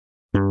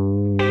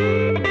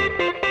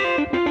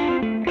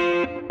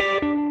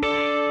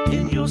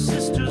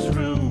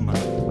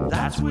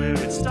that's where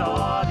it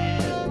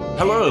started.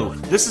 Hello,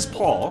 this is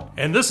Paul.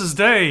 And this is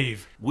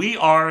Dave. We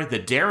are the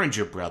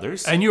Derringer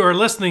Brothers. And you are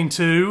listening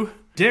to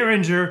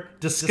Derringer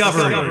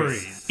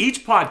Discoveries.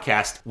 Each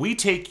podcast, we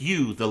take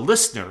you, the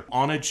listener,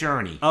 on a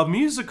journey. A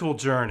musical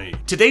journey.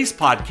 Today's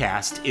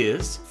podcast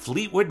is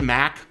Fleetwood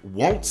Mac,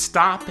 Won't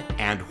Stop,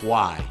 and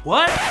Why.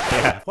 What?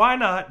 Yeah. Why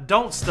not?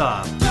 Don't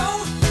stop.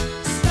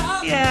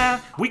 Yeah,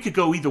 we could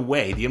go either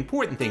way. The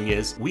important thing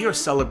is we are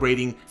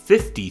celebrating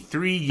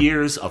 53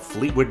 years of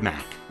Fleetwood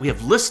Mac. We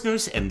have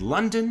listeners in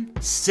London,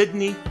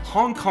 Sydney,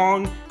 Hong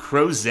Kong,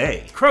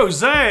 Crozet.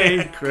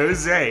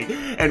 Crozet!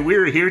 And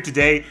we're here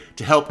today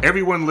to help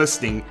everyone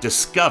listening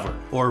discover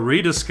Or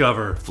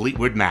rediscover.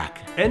 Fleetwood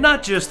Mac. And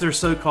not just their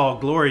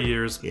so-called glory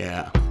years.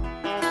 Yeah.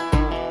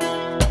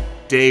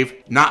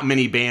 Dave, not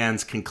many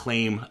bands can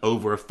claim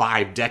over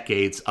 5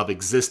 decades of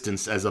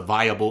existence as a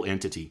viable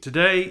entity.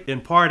 Today,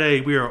 in Part A,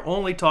 we are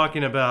only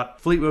talking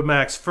about Fleetwood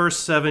Mac's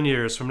first 7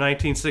 years, from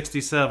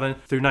 1967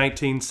 through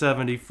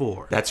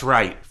 1974. That's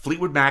right,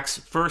 Fleetwood Mac's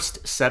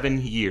first 7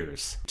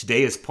 years.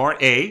 Today is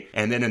Part A,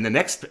 and then in the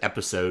next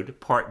episode,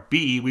 Part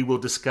B, we will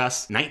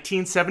discuss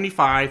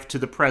 1975 to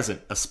the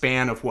present, a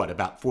span of what,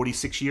 about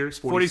 46 years?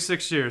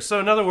 46 years. So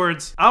in other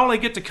words, I only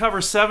get to cover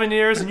 7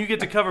 years and you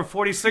get to cover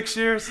 46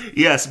 years?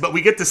 Yes, but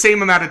we get the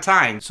same amount of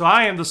time. So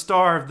I am the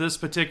star of this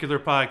particular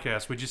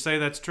podcast. Would you say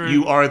that's true?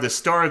 You are the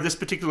star of this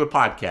particular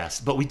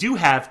podcast, but we do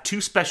have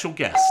 2 special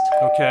guests.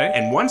 Okay.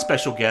 And one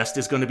special guest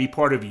is going to be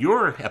part of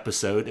your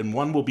episode, and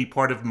one will be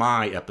part of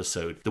my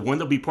episode. The one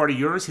that'll be part of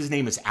yours, his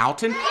name is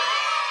Alton.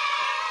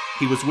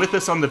 He was with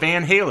us on the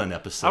Van Halen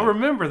episode. I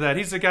remember that.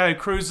 He's the guy who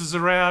cruises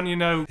around, you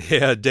know.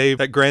 Yeah, Dave,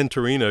 that Gran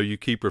Torino you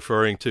keep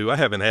referring to, I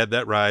haven't had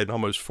that ride in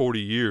almost 40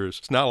 years.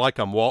 It's not like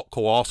I'm Walt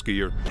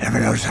Kowalski or... Ever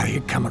notice how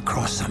you come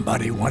across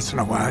somebody once in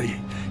a while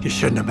you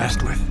shouldn't have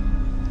messed with?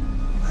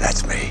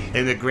 That's me.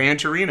 In the Gran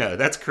Torino,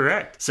 that's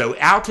correct. So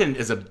Alton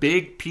is a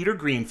big Peter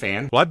Green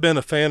fan. Well, I've been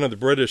a fan of the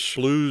British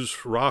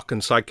blues, rock,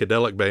 and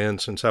psychedelic band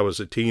since I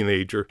was a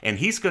teenager. And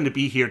he's going to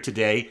be here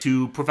today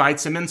to provide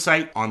some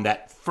insight on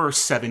that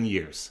first 7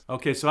 years.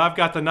 Okay, so I've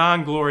got the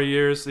non-glory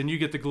years, and you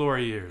get the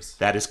glory years.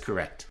 That is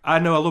correct. I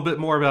know a little bit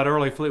more about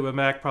early Fleetwood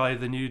Mac probably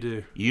than you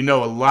do. You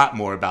know a lot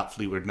more about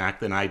Fleetwood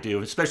Mac than I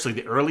do, especially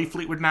the early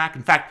Fleetwood Mac.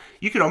 In fact,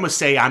 you could almost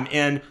say I'm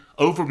in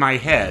over my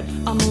head.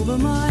 I'm over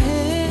my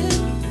head.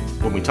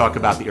 When we talk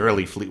about the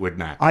early Fleetwood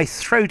Mac. I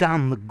throw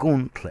down the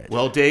gauntlet.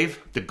 Well,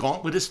 Dave, the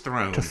gauntlet is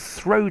thrown. To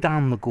throw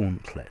down the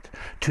gauntlet.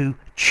 To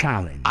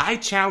challenge. I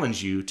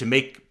challenge you to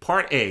make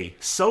Part A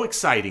so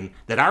exciting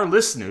that our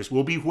listeners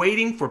will be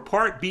waiting for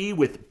Part B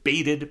with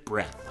bated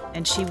breath.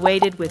 And she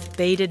waited with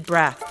bated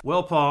breath.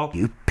 Well, Paul.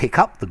 You pick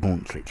up the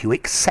gauntlet. You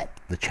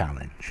accept the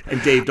challenge.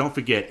 And Dave, don't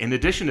forget, in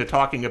addition to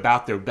talking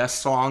about their best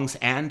songs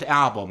and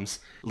albums,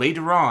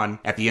 later on,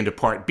 at the end of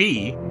Part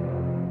B,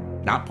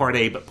 not Part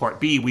A, but Part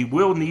B, we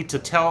will need to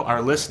tell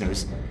our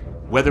listeners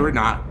whether or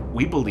not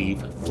we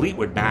believe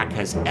Fleetwood Mac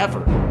has ever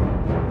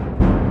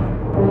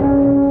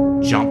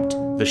jumped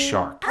the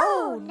shark.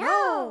 Oh, no.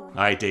 All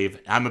right, Dave,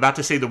 I'm about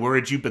to say the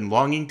words you've been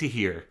longing to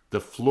hear. The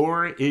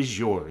floor is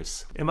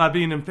yours. Am I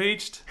being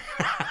impeached?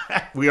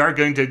 We are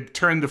going to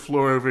turn the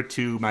floor over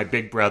to my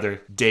big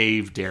brother,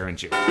 Dave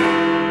Derringer.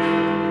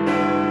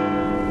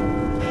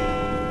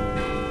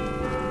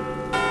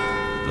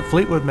 The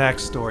Fleetwood Mac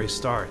story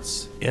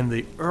starts in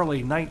the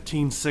early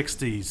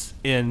 1960s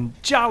in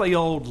jolly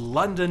old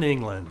London,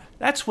 England.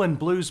 That's when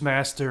blues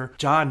master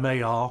John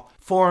Mayall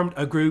formed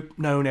a group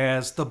known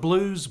as the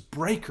Blues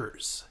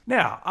Breakers.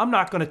 Now, I'm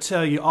not going to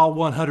tell you all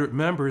 100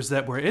 members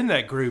that were in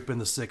that group in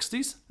the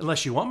 60s,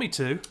 unless you want me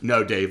to.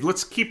 No, Dave,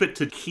 let's keep it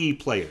to key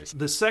players.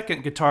 The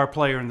second guitar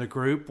player in the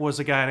group was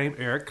a guy named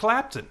Eric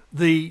Clapton.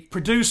 The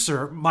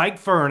producer, Mike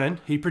Vernon,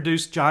 he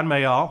produced John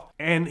Mayall,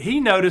 and he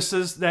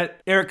notices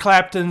that Eric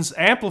Clapton's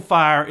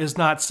amplifier is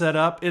not set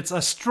up. It's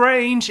a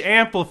strange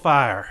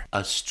amplifier.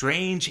 A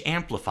strange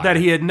amplifier. That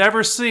he had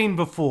never seen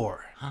before.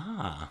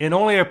 Ah. And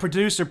only a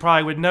producer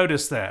probably would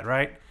notice that,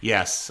 right?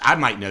 Yes, I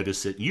might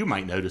notice it, you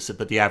might notice it,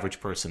 but the average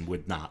person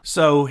would not.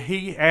 So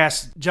he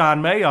asked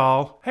John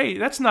Mayall, hey,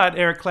 that's not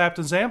Eric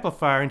Clapton's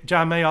amplifier. And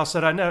John Mayall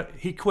said, I know,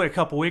 he quit a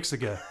couple weeks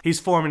ago. He's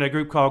forming a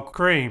group called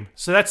Cream.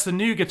 So that's the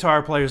new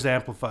guitar player's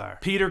amplifier,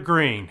 Peter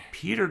Green.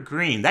 Peter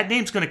Green. That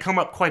name's going to come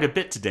up quite a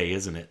bit today,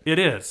 isn't it? It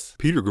is.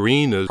 Peter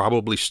Green has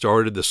probably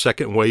started the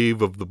second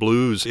wave of the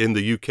blues in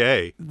the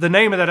UK. The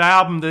name of that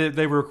album that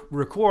they were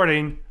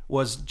recording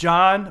was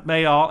John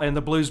Mayall and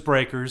the Blues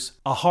Breakers,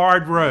 A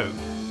Hard Road.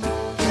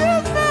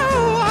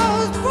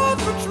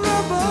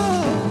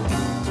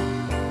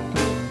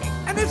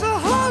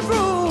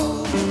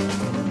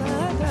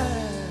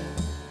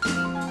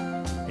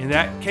 And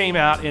that came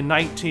out in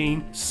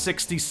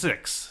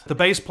 1966. The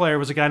bass player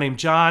was a guy named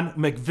John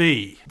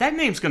McVie. That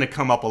name's going to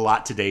come up a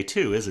lot today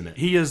too, isn't it?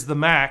 He is the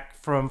Mac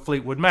from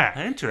Fleetwood Mac.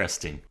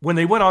 Interesting. When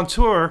they went on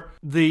tour,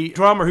 the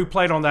drummer who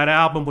played on that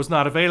album was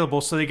not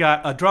available, so they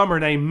got a drummer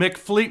named Mick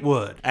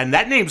Fleetwood. And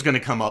that name's going to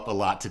come up a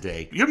lot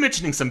today. You're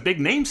mentioning some big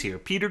names here.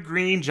 Peter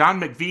Green, John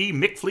McVie,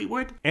 Mick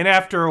Fleetwood. And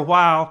after a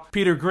while,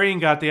 Peter Green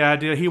got the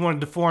idea he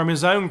wanted to form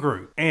his own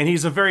group. And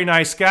he's a very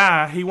nice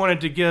guy. He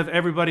wanted to give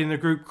everybody in the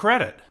group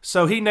credit.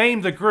 So he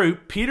named the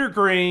group Peter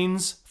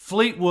Green's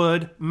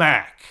Fleetwood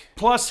Mac.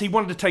 Plus, he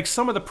wanted to take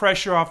some of the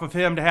pressure off of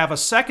him to have a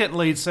second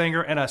lead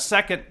singer and a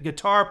second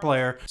guitar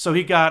player. So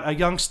he got a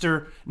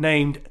youngster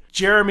named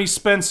Jeremy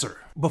Spencer.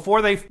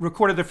 Before they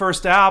recorded their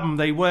first album,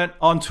 they went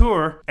on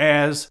tour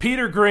as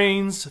Peter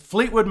Green's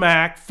Fleetwood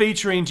Mac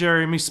featuring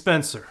Jeremy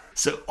Spencer.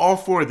 So all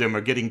four of them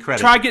are getting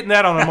credit. Try getting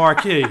that on a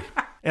marquee.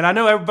 And I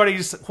know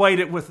everybody's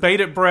waited with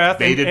bated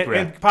breath,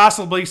 and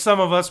possibly some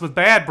of us with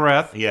bad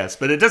breath. Yes,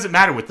 but it doesn't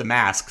matter with the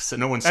masks, so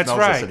no one smells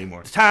us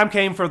anymore. The time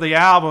came for the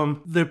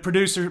album. The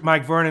producer,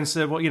 Mike Vernon,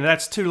 said, well,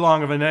 that's too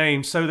long of a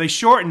name. So they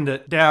shortened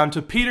it down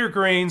to Peter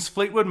Green's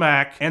Fleetwood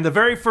Mac. And the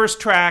very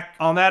first track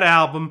on that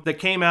album that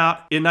came out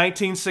in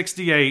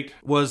 1968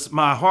 was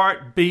My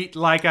Heart Beat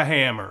Like a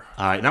Hammer.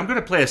 All right, now I'm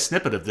going to play a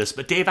snippet of this,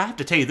 but Dave, I have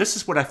to tell you, this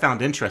is what I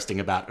found interesting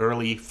about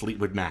early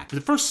Fleetwood Mac. The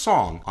first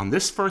song on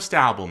this first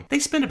album, they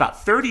spend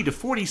about 30 to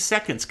 40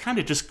 seconds kind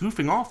of just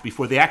goofing off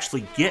before they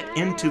actually get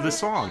into the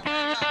song.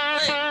 I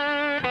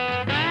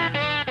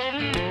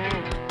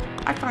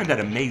find that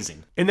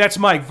amazing. And that's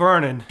Mike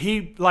Vernon.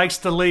 He likes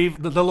to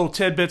leave the little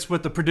tidbits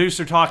with the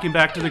producer talking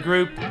back to the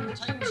group.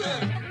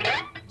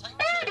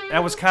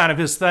 That was kind of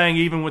his thing,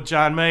 even with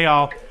John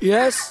Mayall.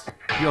 Yes?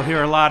 You'll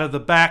hear a lot of the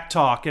back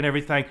talk and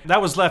everything.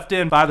 That was left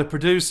in by the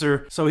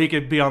producer so he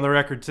could be on the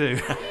record too.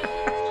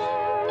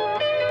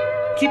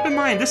 Keep in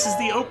mind, this is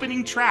the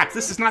opening track.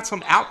 This is not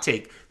some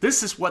outtake.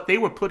 This is what they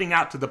were putting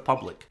out to the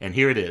public. And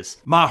here it is.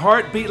 My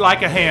heart beat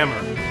like a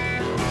hammer.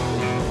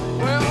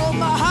 Well,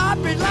 my heart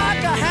beat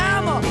like a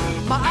hammer.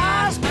 My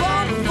eyes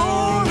burn full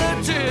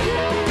of tears.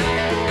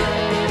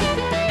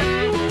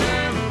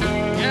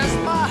 Yes,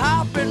 my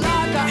heart beat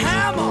like a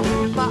hammer.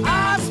 My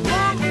eyes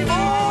burn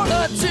full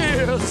of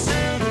tears.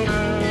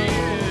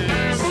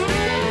 Yes.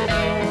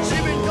 She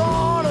been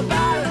gone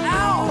about an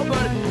hour,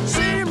 but it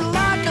seemed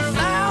like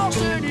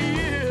 1,000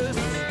 years.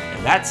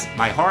 And that's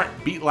My Heart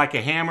Beat Like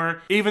a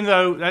Hammer. Even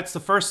though that's the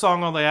first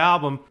song on the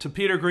album, to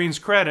Peter Green's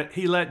credit,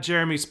 he let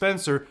Jeremy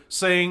Spencer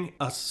sing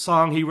a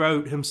song he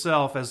wrote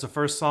himself as the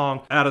first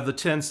song out of the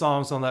 10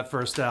 songs on that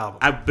first album.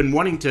 I've been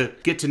wanting to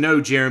get to know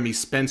Jeremy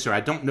Spencer. I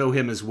don't know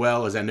him as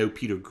well as I know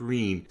Peter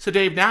Green. So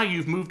Dave, now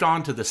you've moved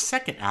on to the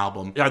second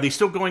album. Are they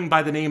still going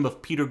by the name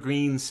of Peter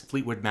Green's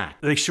Fleetwood Mac?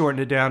 They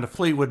shortened it down to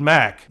Fleetwood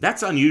Mac.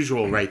 That's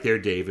unusual right there,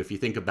 Dave, if you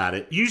think about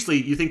it.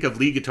 Usually you think of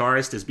lead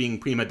guitarists as being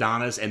prima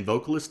donnas and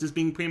vocalists as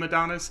being prima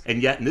donnas,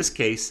 and yet in this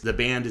case, the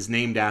band is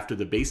named after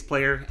the bass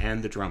player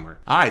and the drummer.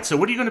 All right, so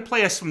what are you going to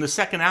play us from the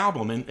second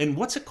album, and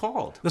what's it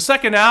called? The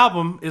second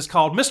album is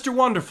called Mr.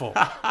 Wonderful.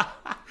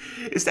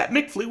 Is that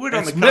Mick Fleetwood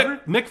on the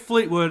cover? Mick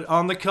Fleetwood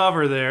on the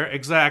cover there,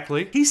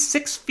 exactly. He's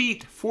 6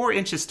 feet 4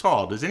 inches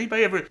tall. Does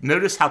anybody ever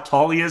notice how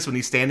tall he is when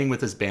he's standing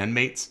with his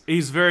bandmates?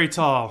 He's very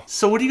tall.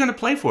 So what are you going to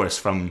play for us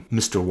from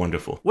Mr.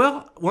 Wonderful?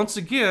 Well, once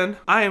again,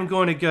 I am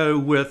going to go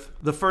with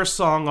the first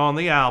song on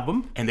the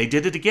album. And they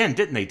did it again,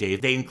 didn't they,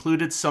 Dave? They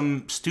included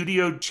some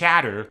studio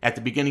chatter at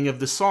the beginning of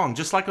the song,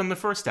 just like on the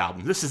first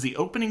album. This is the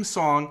opening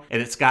song,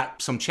 and it's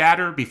got some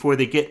chatter before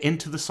they get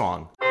into the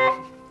song.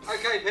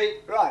 Okay,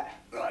 Pete. Right,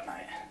 mate.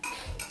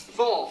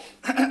 4.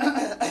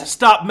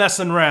 Stop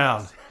messing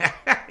around.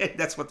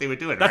 That's what they were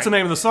doing, That's right? the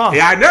name of the song.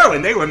 Yeah, I know,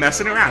 and they were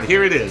messing around.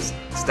 Here it is.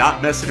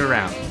 Stop messing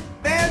around.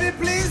 Baby,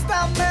 please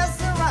stop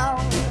messing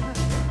around.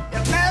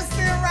 You're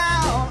messing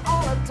around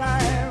all the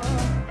time.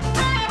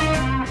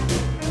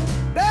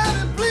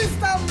 Baby, please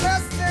stop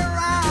messing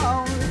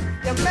around.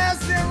 You're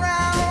messing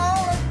around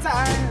all the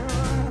time.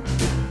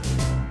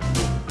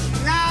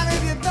 Now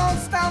if you don't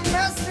stop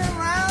messing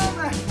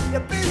around,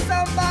 you'll be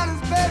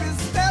somebody's baby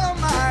still of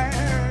mine.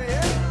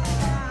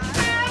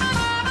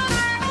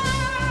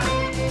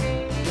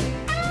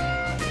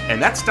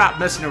 And that Stop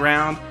Messing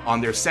Around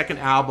on their second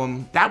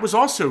album, that was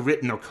also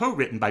written or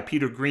co-written by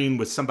Peter Green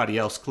with somebody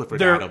else,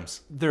 Clifford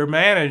Adams. Their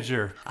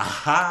manager,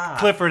 Aha.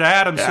 Clifford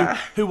Adams,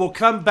 who will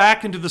come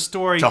back into the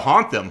story to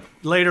haunt them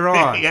later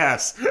on.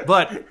 Yes.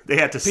 But they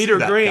had to Peter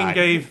Green guy.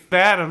 gave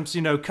Adams,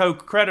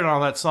 co-credit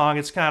on that song.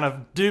 It's kind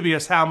of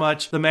dubious how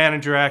much the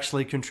manager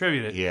actually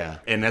contributed. Yeah.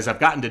 And as I've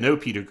gotten to know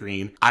Peter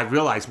Green, I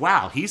realized,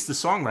 wow, he's the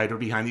songwriter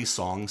behind these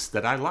songs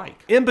that I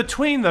like. In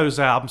between those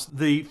albums,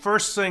 the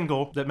first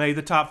single that made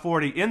the top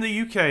 40 in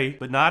the UK,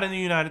 but not in the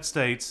United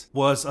States,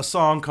 was a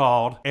song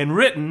called, and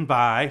written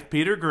by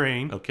Peter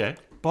Green, okay,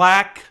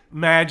 Black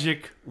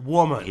Magic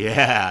Woman.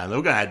 Yeah,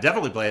 we're going to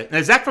definitely play it.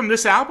 Is that from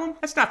this album?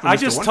 That's not from I Mr.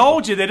 just Wonderful.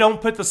 Told you they don't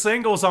put the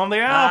singles on the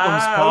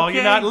albums, Paul. Okay.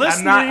 You're not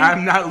listening.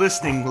 I'm not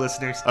listening,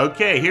 listeners.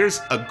 Okay,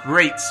 here's a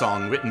great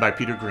song written by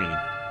Peter Green.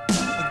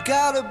 I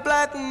got a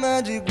black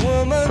magic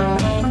woman.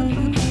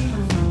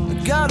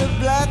 I got a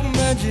black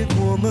magic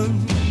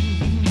woman.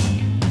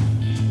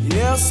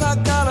 Yes, I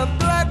got a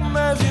black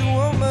magic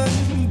woman.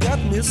 Got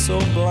me is so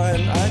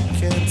blind I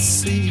can't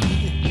see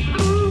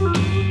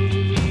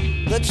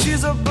that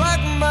she's a black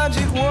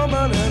magic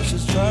woman and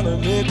she's trying to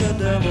make a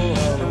devil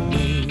out of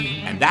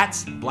me. And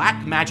that's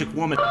Black Magic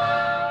Woman.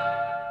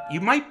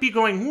 You might be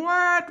going,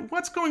 what?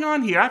 What's going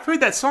on here? I've heard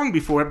that song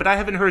before, but I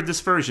haven't heard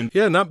this version.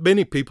 Yeah, not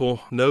many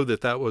people know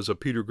that was a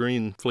Peter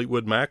Green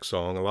Fleetwood Mac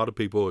song. A lot of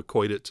people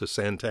equate it to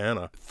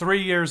Santana.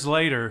 3 years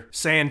later,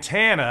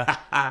 Santana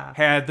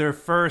had their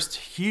first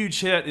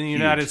huge hit in the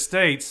United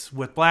States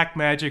with Black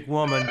Magic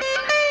Woman.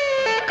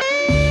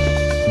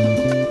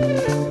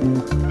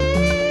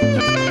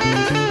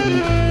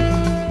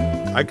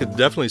 I could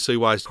definitely see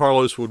why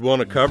Carlos would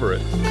want to cover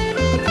it.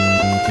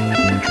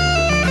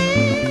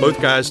 Both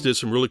guys did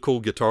some really cool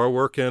guitar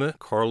work in it.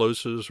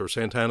 Carlos's or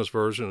Santana's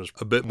version is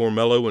a bit more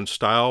mellow in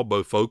style,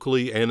 both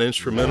vocally and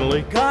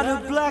instrumentally. Got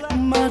a black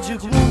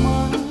magic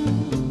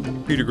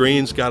woman. Peter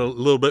Green's got a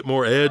little bit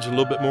more edge, a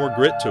little bit more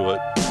grit to it.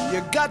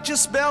 You got your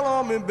spell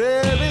on me,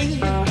 baby.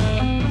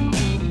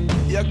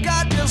 You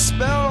got your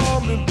spell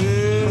on me,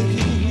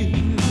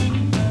 baby.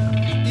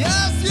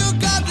 Yes, you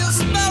got your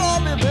spell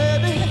on me,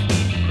 baby.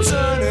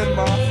 Turning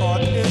my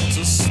heart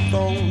into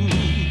stone.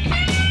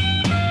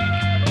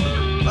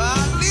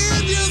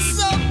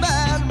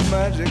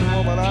 Magic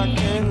woman, I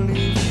can't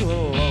leave you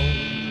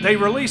alone. They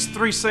released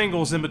 3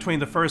 singles in between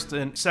the first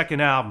and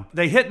second album.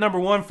 They hit number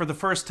 1 for the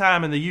first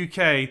time in the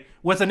UK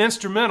with an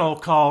instrumental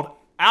called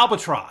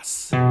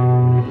Albatross.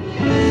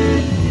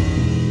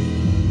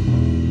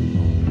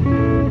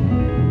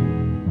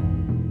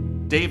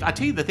 Dave, I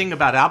tell you the thing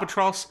about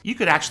Albatross, you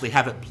could actually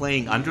have it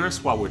playing under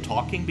us while we're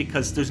talking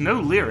because there's no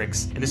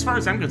lyrics, and as far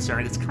as I'm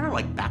concerned, it's kind of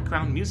like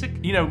background music.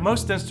 You know,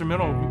 most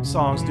instrumental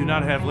songs do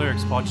not have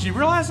lyrics, Paul. Did you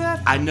realize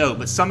that? I know,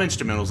 but some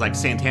instrumentals, like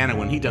Santana,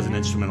 when he does an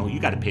instrumental, you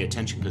got to pay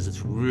attention because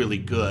it's really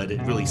good.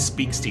 It really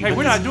speaks to you. Hey, but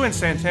we're not doing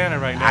Santana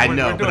right now. I We're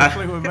know, doing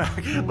Fleetwood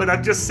Mac. but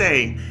I'm just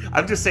saying,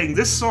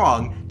 this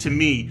song, to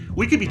me,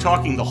 we could be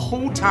talking the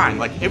whole time,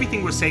 like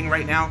everything we're saying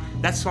right now,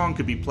 that song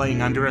could be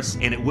playing under us,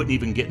 and it wouldn't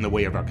even get in the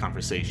way of our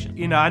conversation.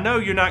 You know, I know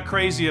you're not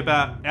crazy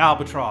about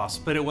Albatross,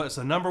 but it was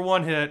a number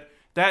 1 hit.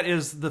 That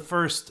is the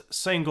first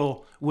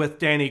single with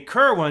Danny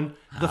Kirwan,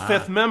 the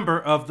 5th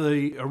member of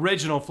the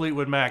original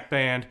Fleetwood Mac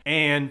band.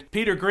 And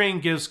Peter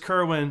Green gives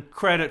Kirwan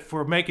credit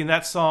for making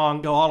that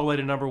song go all the way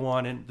to number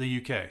 1 in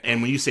the UK.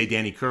 And when you say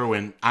Danny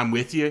Kirwan, I'm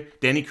with you.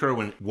 Danny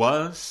Kirwan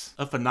was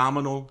a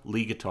phenomenal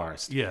lead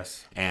guitarist.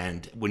 Yes.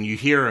 And when you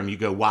hear him, you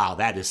go, wow,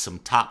 that is some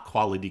top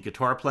quality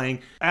guitar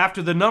playing.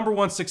 After the number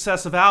 1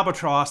 success of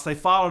Albatross, they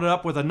followed it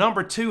up with a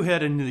number 2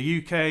 hit in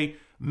the UK,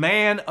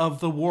 Man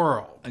of the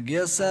World. I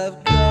guess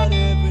I've got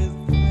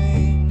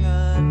everything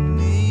I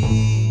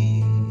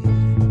need.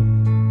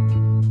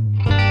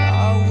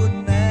 I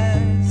wouldn't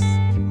ask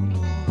for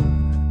more.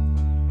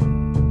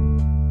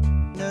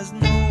 There's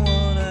no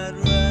one I'd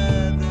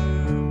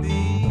rather be.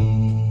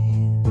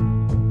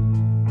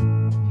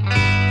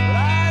 But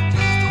I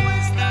just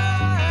wish I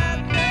had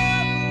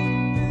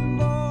never been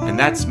born. And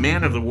that's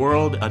Man of the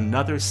World,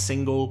 another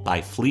single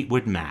by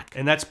Fleetwood Mac.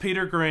 And that's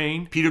Peter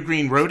Green. Peter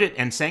Green wrote it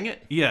and sang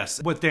it?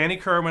 Yes, with Danny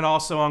Kirwan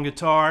also on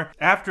guitar.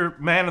 After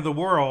Man of the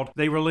World,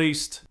 they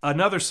released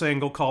another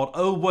single called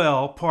Oh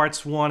Well,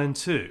 Parts 1 and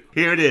 2.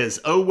 Here it is,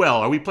 Oh Well.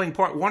 Are we playing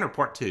part 1 or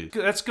part 2?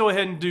 Let's go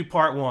ahead and do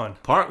part 1.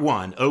 Part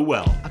 1, Oh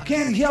Well. I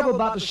can't help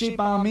about the shape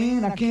I'm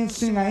in. I can't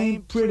sing, I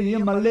ain't pretty,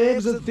 and my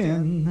legs are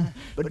thin.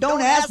 But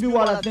don't ask me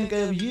what I think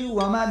of you.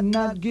 I might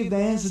not give the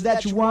answers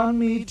that you want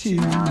me to.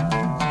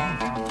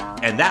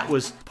 And that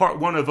was part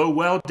 1 of Oh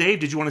Well. Dave,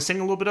 did you want to sing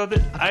a little bit of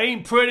it? I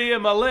ain't pretty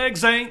and my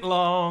legs ain't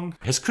long.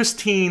 Has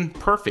Christine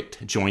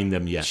Perfect joined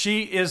them yet?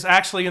 She is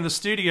actually in the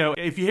studio.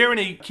 If you hear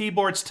any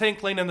keyboards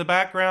tinkling in the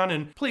background,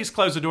 and please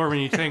close the door when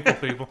you tinkle,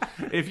 people.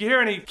 If you hear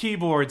any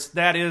keyboards,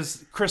 that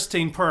is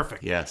Christine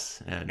Perfect.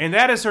 Yes. And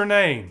that is her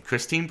name.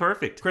 Christine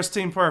Perfect.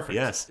 Christine Perfect.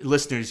 Yes.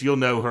 Listeners, you'll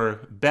know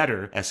her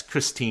better as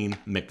Christine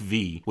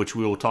McVie, which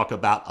we will talk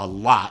about a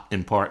lot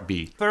in part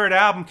B. Third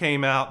album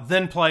came out,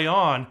 Then Play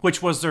On,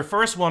 which was their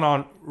first one on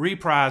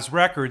Reprise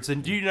Records.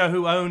 And do you know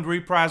who owned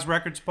Reprise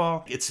Records,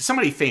 Paul? It's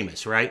somebody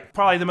famous, right?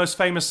 Probably the most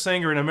famous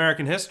singer in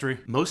American history.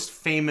 Most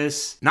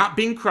famous, not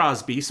Bing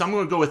Crosby, so I'm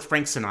going to go with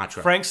Frank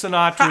Sinatra. Frank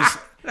Sinatra's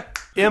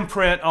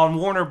imprint on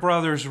Warner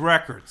Brothers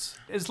Records.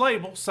 His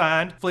label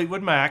signed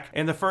Fleetwood Mac,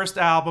 and the first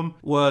album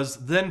was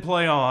Then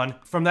Play On.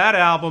 From that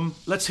album,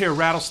 let's hear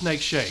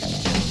Rattlesnake Shake.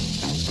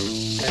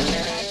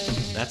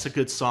 That's a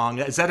good song.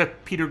 Is that a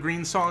Peter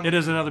Green song? It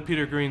is another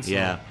Peter Green song.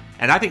 Yeah.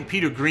 And I think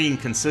Peter Green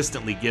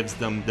consistently gives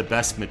them the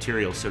best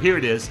material. So here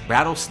it is,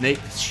 Rattlesnake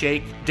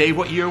Shake. Dave,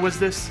 what year was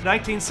this?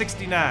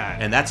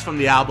 1969. And that's from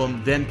the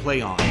album Then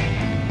Play On.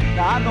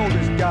 Now I know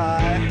this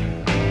guy.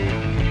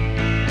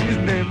 His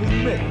name is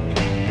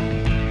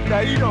Mick.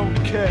 Now you don't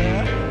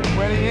care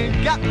when he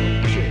ain't got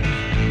no chick.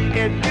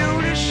 And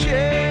do the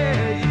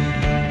shake.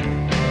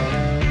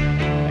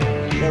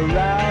 The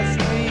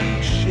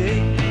rattlesnake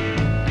shake.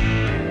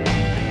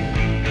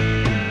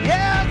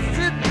 Yes,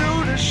 it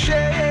do the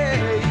shake.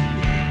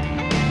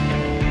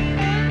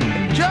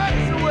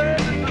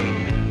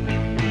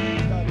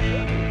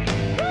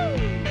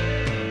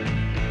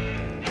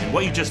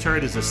 What you just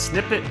heard is a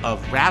snippet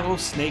of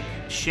Rattlesnake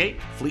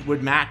Shake,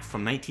 Fleetwood Mac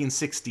from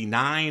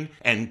 1969,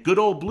 and Good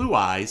Old Blue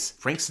Eyes.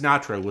 Frank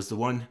Sinatra was the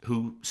one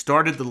who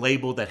started the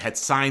label that had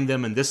signed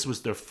them, and this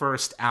was their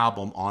first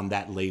album on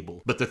that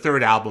label, but the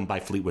third album by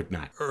Fleetwood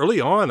Mac.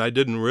 Early on, I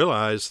didn't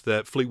realize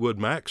that Fleetwood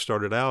Mac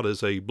started out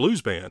as a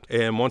blues band,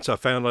 and once I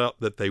found out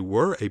that they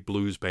were a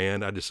blues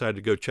band, I decided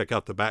to go check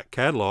out the back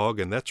catalog,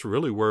 and that's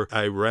really where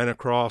I ran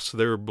across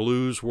their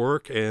blues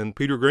work and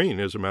Peter Green,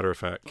 as a matter of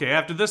fact. Okay,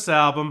 after this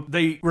album,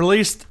 they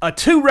released a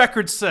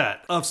 2-record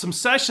set of some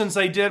sessions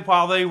they did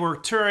while they were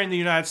touring the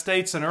United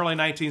States in early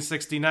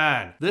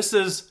 1969. This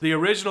is the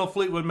original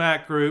Fleetwood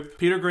Mac group,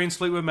 Peter Green's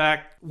Fleetwood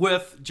Mac,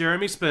 with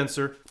Jeremy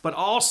Spencer, but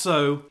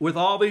also with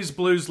all these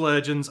blues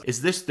legends.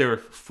 Is this their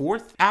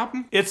fourth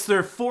album? It's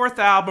their fourth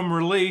album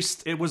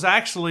released. It was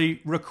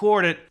actually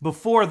recorded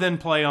before Then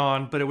Play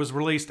On, but it was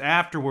released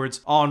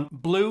afterwards on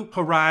Blue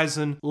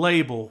Horizon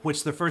label,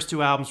 which the first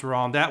 2 albums were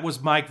on. That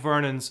was Mike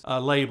Vernon's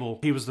label.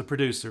 He was the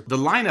producer. The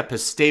lineup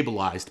has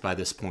stabilized by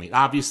this point.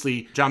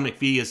 Obviously, John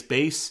McVie is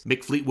bass,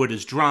 Mick Fleetwood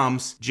is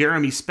drums,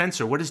 Jeremy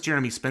Spencer, what is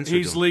Jeremy Spencer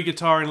He's doing? lead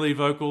guitar and lead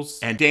vocals.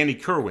 And Danny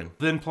Kerwin.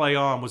 Then Play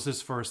On was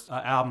his first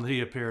album that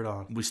he appeared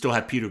on. We still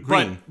have Peter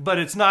Green. But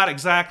it's not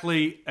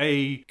exactly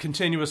a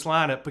continuous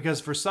lineup, because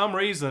for some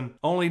reason,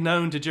 only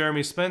known to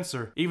Jeremy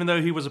Spencer, even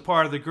though he was a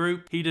part of the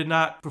group, he did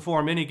not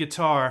perform any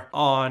guitar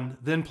on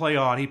Then Play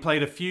On. He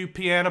played a few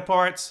piano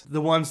parts,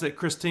 the ones that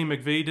Christine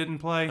McVie didn't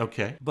play.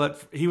 Okay.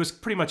 But he was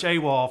pretty much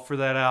AWOL for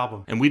that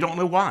album. And we don't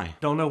know why.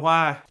 Don't know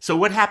why. So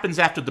what happens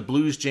after the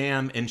Blues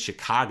Jam in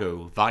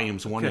Chicago,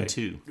 volumes 1 and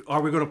 2?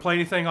 Are we going to play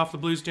anything off the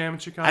Blues Jam in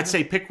Chicago? I'd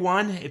say pick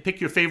one.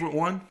 Pick your favorite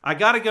one. I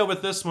got to go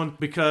with this one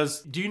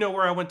because do you know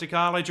where I went to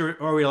college, or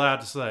are we allowed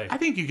to say? I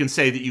think you can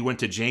say that you went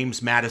to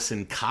James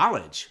Madison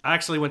College. I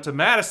actually went to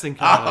Madison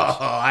College.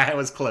 Oh, I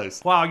was close.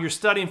 While you're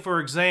studying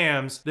for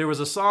exams, there was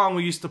a song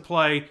we used to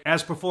play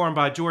as performed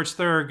by George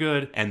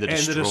Thorogood and the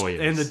Destroyers.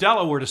 And the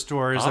Delaware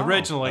Destroyers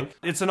originally. Okay.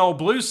 It's an old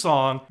blues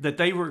song that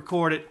they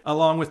recorded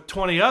along with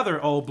 20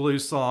 other old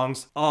blues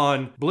songs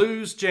on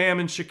Blues Jam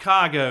in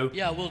Chicago.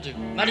 Yeah, we'll do.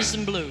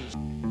 Madison Blues.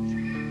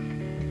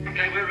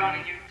 Okay, we're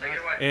running you. Take it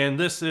away. And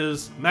this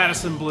is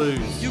Madison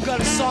Blues. You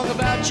got a song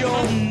about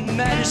your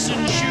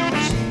Madison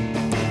shoes?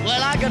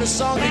 Well, I got a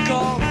song they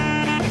call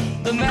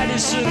the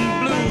Madison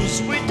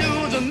Blues. We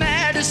do the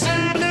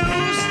Madison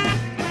Blues.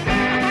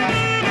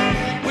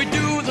 We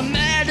do the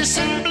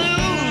Madison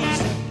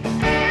Blues.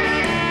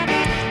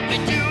 We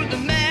do the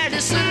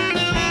Madison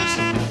Blues.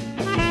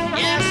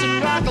 Yes,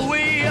 and rock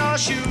away your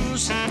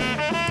shoes.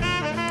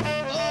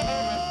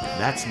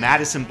 That's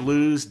Madison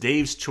Blues,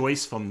 Dave's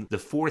choice from the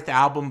 4th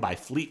album by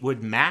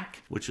Fleetwood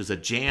Mac, which was a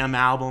jam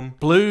album.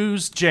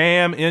 Blues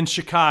Jam in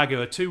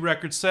Chicago, a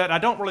 2-record set. I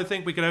don't really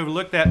think we could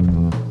overlook that.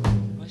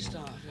 I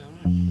start,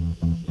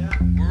 yeah.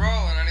 We're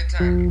rolling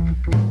anytime.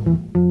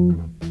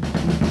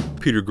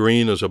 Peter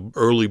Green is an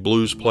early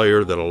blues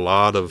player that a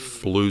lot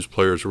of blues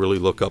players really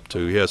look up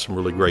to. He has some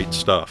really great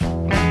stuff.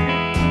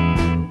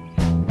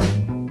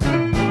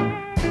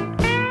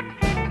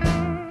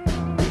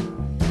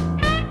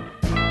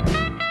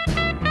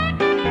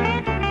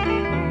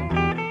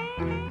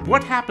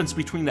 What happens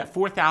between that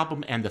 4th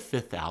album and the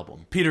 5th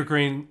album? Peter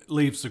Green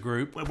leaves the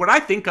group. When I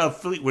think of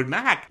Fleetwood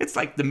Mac, it's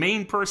like the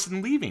main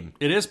person leaving.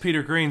 It is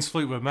Peter Green's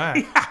Fleetwood Mac.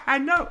 Yeah, I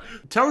know.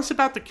 Tell us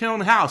about the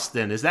Kiln House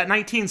then. Is that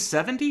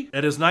 1970?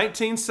 It is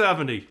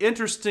 1970.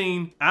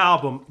 Interesting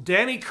album.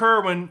 Danny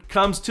Kerwin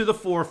comes to the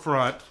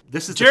forefront.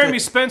 This is Jeremy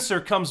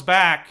Spencer comes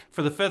back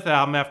for the 5th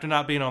album after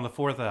not being on the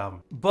 4th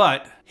album.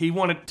 But he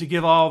wanted to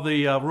give all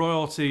the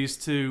royalties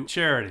to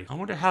charity. I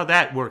wonder how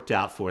that worked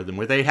out for them.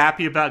 Were they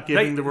happy about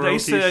giving the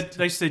royalties?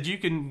 They said you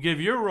can give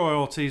your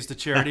royalties to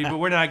charity, but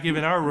we're not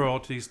giving our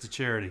royalties to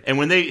charity. And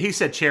when he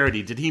said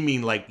charity, did he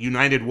mean like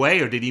United Way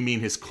or did he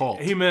mean his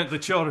cult? He meant the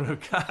Children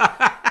of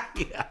God.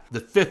 Yeah. The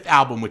 5th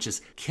album, which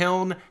is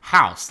Kiln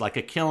House, like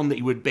a kiln that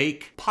you would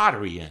bake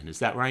pottery in. Is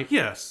that right?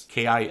 Yes.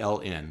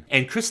 K-I-L-N.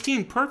 And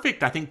Christine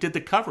Perfect, I think, did the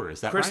cover.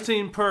 Is that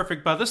Christine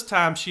Perfect. By this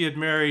time, she had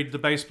married the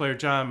bass player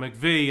John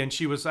McVie, and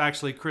she was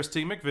actually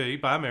Christine McVie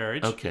by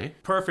marriage. Okay.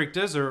 Perfect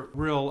is her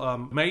real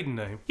maiden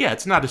name. Yeah,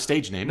 it's not a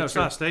stage name. No, it's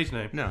not a stage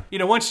name. No. You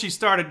know, once she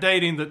started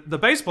dating the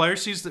bass player,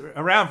 she's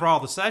around for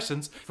all the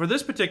sessions. For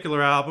this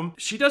particular album,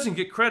 she doesn't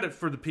get credit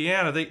for the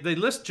piano. They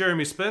list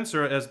Jeremy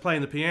Spencer as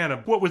playing the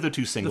piano. What were the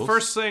 2 singles? The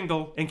first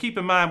single, and keep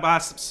in mind, by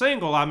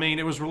single, I mean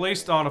it was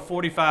released on a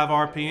 45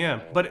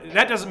 RPM. But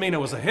that doesn't mean it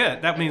was a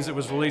hit. That means it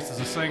was released as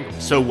a single.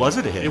 So was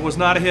it a hit? It was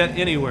not a hit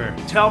anywhere.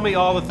 Tell Me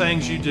All the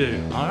Things You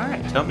Do. All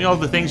right. Tell Me All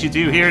the Things You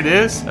Do. Here it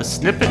is. A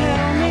snippet.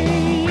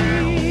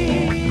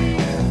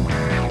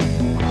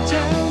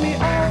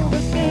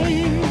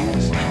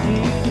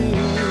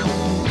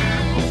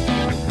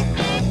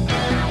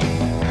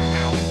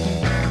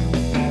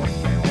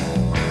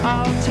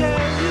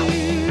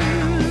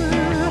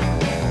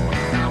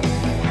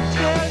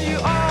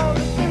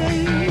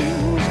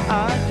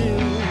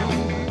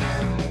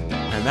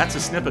 that's a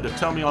snippet of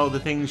Tell Me All the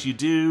Things You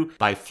Do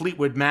by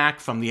Fleetwood Mac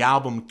from the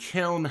album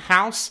Kiln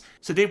House.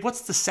 So Dave, what's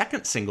the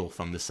second single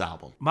from this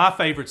album? My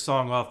favorite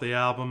song off the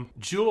album,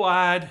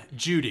 Jewel-Eyed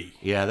Judy.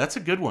 Yeah, that's a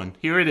good one.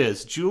 Here it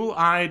is,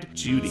 Jewel-Eyed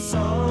Judy. So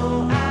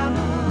am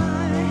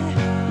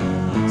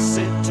I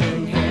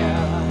sitting here,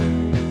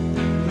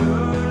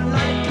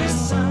 moonlight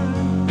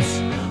glistens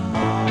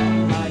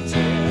on my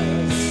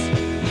tears.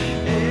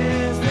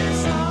 Is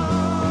this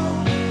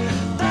all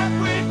that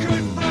we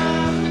could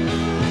find?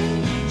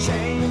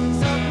 Chains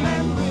of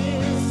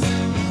memories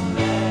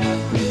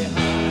left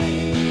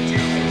behind.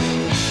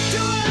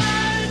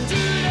 Jewel-eyed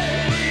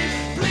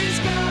Judy, please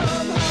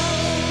come home.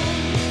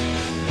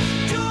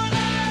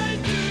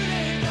 Jewel-eyed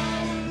Judy,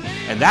 don't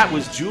leave. And that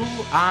was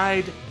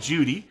Jewel-Eyed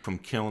Judy from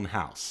Kiln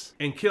House.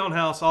 And Kiln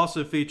House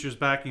also features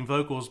backing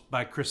vocals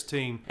by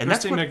Christine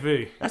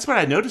McVie. That's what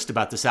I noticed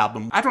about this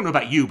album. I don't know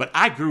about you, but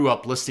I grew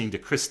up listening to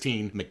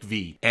Christine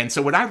McVie. And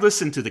so when I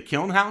listen to the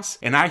Kiln House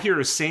and I hear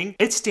her sing,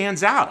 it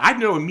stands out. I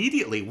know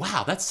immediately,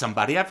 wow, that's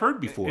somebody I've heard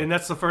before. And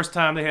that's the first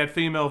time they had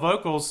female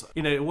vocals.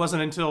 You know, it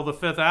wasn't until the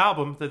fifth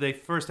album that they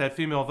first had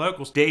female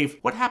vocals. Dave,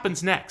 what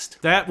happens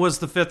next? That was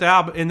the fifth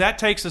album, and that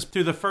takes us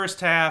to the first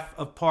half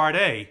of Part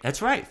A.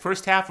 That's right,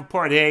 first half of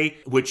Part A,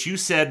 which you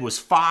said was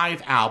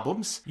 5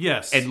 albums.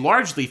 Yes. And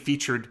largely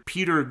featured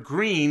Peter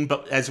Green,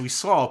 but as we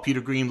saw,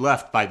 Peter Green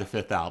left by the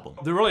 5th album.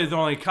 The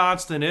only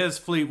constant is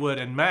Fleetwood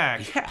and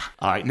Mac. Yeah.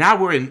 All right, now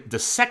we're in the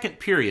second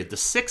period, the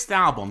 6th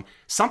album.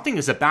 Something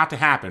is about to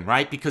happen,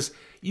 right? Because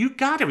you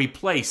got to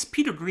replace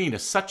Peter Green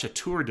is such a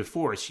tour de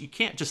force. You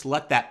can't just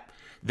let that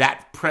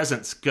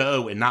presence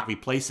go and not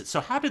replace it.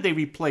 So how did they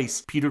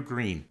replace Peter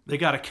Green? They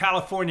got a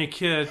California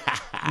kid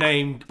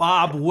named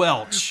Bob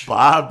Welch.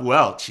 Bob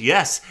Welch,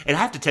 yes. And I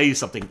have to tell you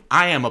something.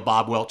 I am a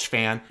Bob Welch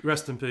fan.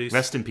 Rest in peace.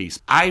 Rest in peace.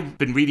 I've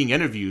been reading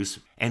interviews,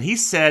 and he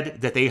said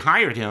that they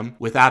hired him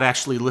without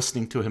actually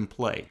listening to him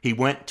play. He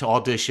went to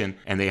audition,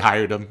 and they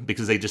hired him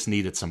because they just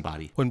needed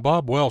somebody. When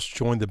Bob Welch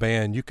joined the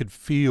band, you could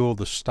feel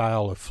the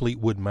style of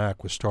Fleetwood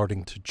Mac was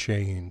starting to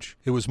change.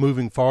 It was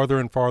moving farther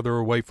and farther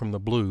away from the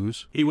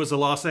blues. He was a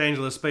Los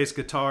Angeles-based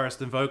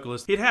guitarist and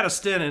vocalist. He'd had a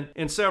stint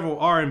in several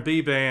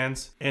R&B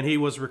bands, and he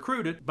was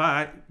recruited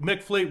by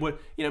Mick Fleetwood.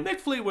 You know, Mick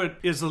Fleetwood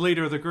is the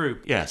leader of the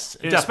group. Yes,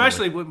 and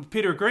especially when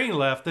Peter Green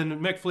left, then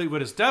Mick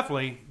Fleetwood is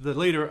definitely the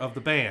leader of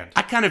the band.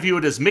 I kind of view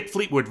it as Mick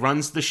Fleetwood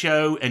runs the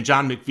show, and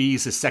John McVie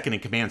is his second in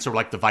command, sort of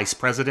like the vice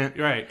president.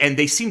 Right. And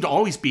they seem to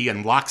always be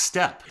in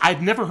lockstep.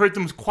 I've never heard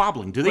them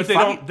squabbling. Do they?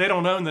 But they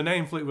don't own the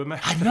name Fleetwood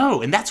Mac. I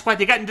know, and that's why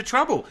they got into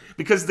trouble,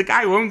 because the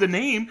guy who owned the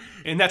name.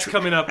 And that's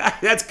coming up.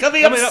 That's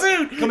coming up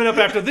soon. Coming up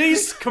after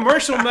these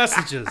commercial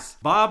messages.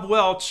 Bob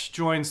Welch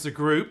joins the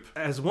group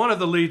as one of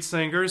the lead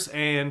singers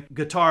and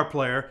guitar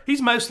player.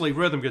 He's mostly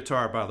rhythm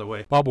guitar, by the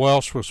way. Bob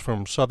Welch was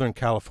from Southern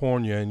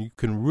California, and you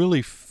can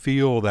really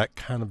feel that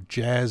kind of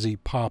jazzy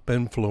pop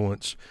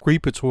influence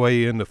creep its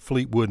way into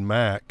Fleetwood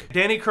Mac.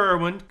 Danny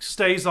Kerwin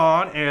stays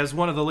on as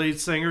one of the lead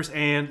singers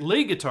and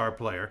lead guitar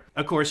player.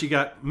 Of course, you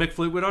got Mick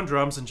Fleetwood on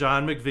drums and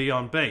John McVie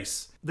on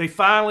bass. They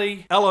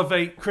finally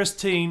elevate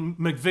Christine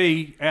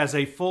McVie as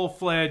a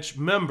full-fledged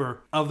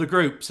member of the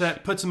group. So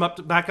that puts them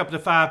back up to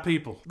 5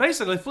 people.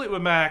 Basically,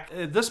 Fleetwood Mac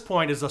at this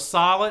point is a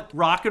solid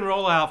rock and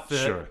roll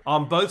outfit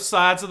on both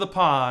sides of the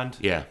pond.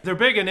 Yeah. They're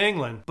big in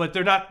England, but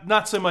they're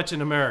not so much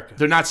in America.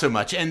 They're not so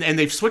much. And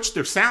they've switched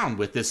their sound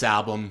with this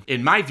album.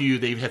 In my view,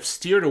 they have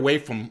steered away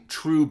from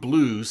true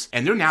blues,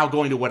 and they're now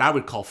going to what I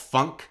would call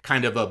funk,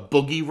 kind of a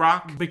boogie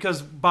rock.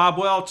 Because Bob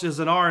Welch is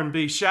an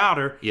R&B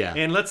shouter. Yeah.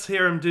 And let's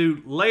hear him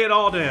do Lay It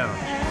All Down. Lay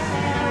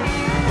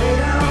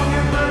down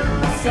your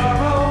burden of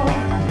sorrow.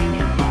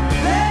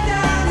 Lay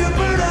down your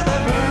burden of the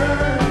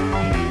burn.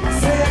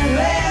 Say,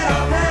 lay it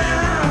all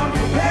down.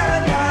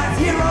 Paradise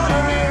here on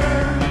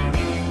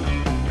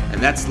earth. And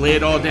that's Lay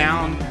It All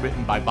Down,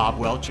 written by Bob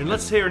Welch. And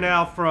let's hear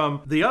now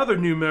from the other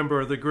new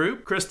member of the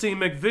group, Christine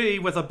McVie,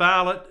 with a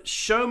ballad,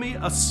 Show Me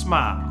a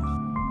Smile.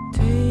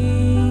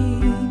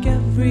 Take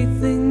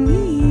everything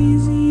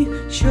easy,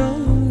 show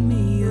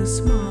me a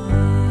smile.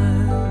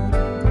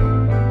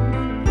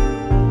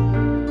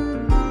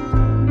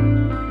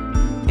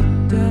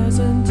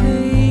 Doesn't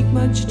take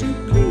much to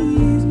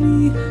please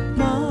me,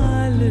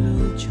 my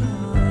little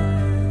child.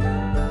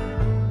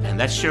 And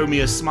that's Show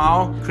Me a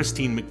Smile,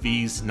 Christine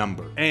McVie's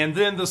number. And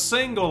then the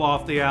single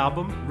off the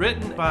album,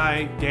 written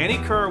by Danny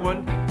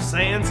Kerwin,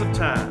 Sands of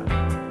Time.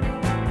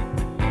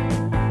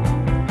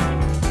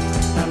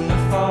 And the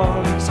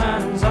falling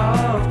sands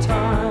of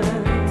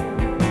time,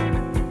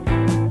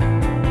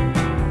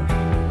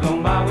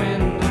 blown by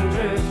wind and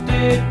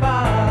drifted by.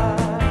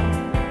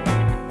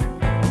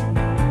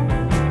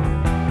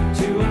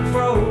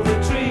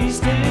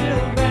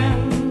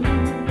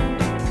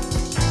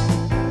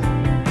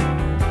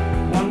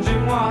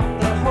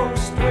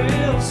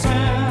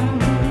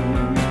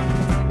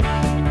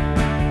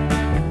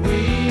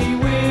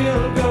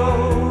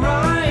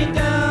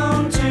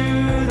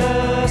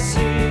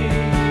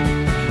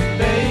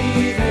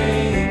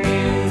 Bathing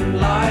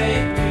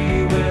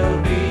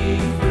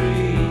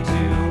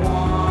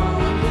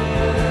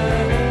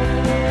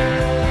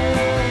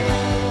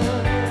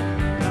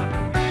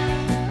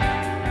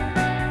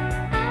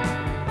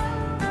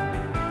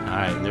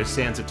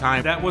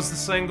time. That was the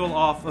single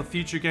off of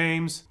Future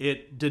Games.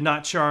 It did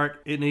not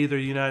chart in either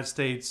the United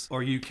States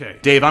or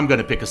UK. Dave, I'm going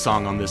to pick a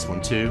song on this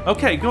one too.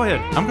 Okay, go ahead.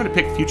 I'm going to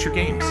pick Future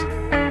Games.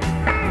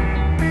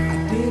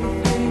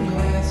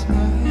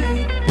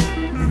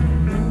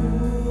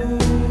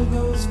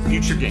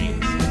 Future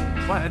Games.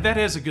 Wow, that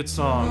is a good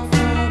song.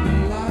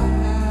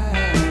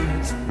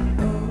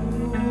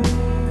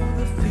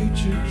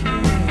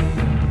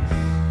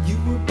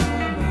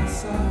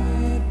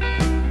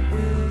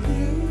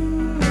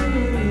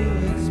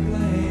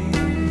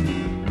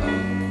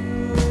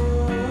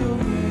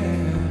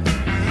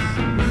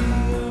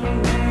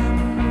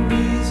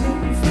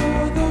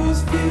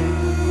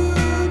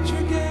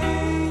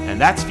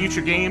 That's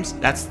Future Games,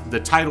 that's the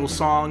title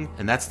song,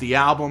 and that's the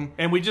album.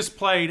 And we just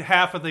played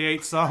half of the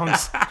 8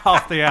 songs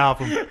off the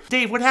album.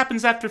 Dave, what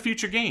happens after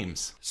Future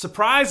Games?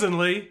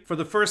 Surprisingly, for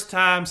the first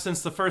time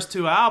since the first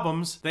 2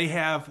 albums, they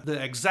have the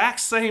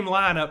exact same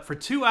lineup for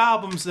 2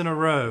 albums in a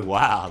row.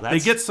 Wow. They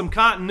get some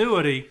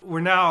continuity. We're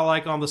now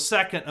like on the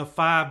second of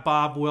 5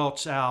 Bob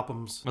Welch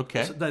albums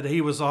that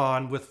he was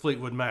on with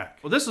Fleetwood Mac.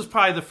 Well, this was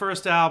probably the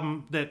first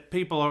album that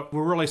people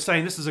were really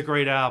saying this is a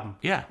great album.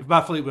 Yeah.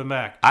 By Fleetwood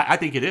Mac. I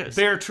think it is.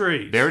 Bare Trees.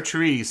 Bare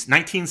Trees,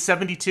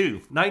 1972.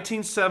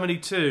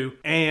 1972,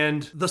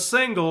 and the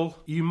single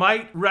you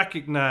might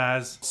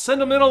recognize,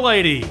 Sentimental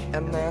Lady.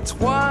 And that's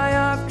why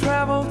I've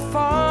traveled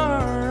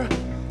far,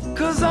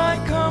 'cause I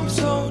come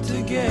so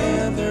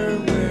together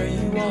where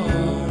you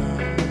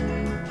are.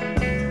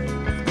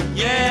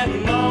 Yeah,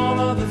 and all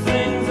of the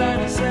things that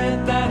I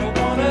said that I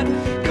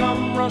wanted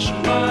come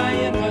rushing by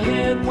in my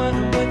head when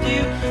I'm with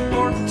you.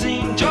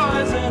 14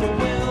 joys and a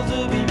will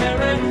to be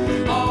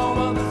married. All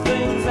of the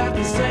things that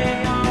they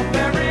say are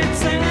buried.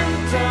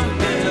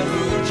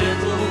 Sentimental,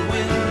 gentle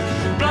wind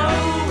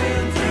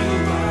blowing through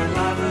my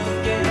life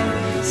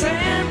again.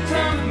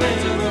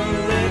 Sentimental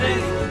lady,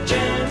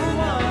 gentle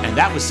one. And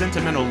that was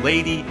Sentimental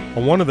Lady.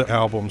 On one of the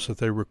albums that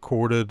they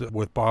recorded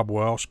with Bob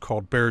Welch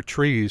called Bare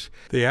Trees,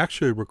 they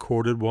actually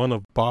recorded one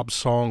of Bob's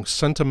songs,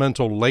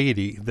 Sentimental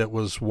Lady, that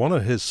was one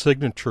of his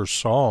signature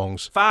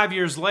songs. 5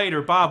 years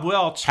later, Bob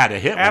Welch had a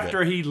hit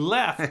after he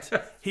left.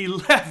 He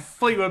left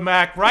Fleetwood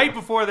Mac right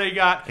before they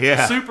got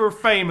super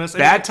famous.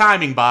 Bad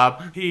timing,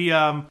 Bob. He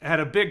had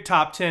a big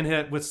top 10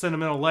 hit with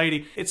Sentimental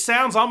Lady. It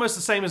sounds almost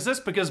the same as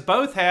this because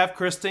both have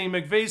Christine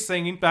McVie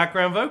singing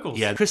background vocals.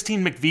 Yeah,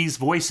 Christine McVie's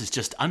voice is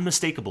just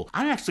unmistakable.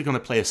 I'm actually going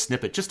to play a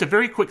snippet, just a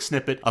very quick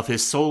snippet of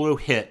his solo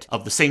hit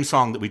of the same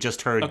song that we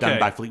just heard done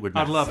by Fleetwood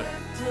Mac. I'd love it.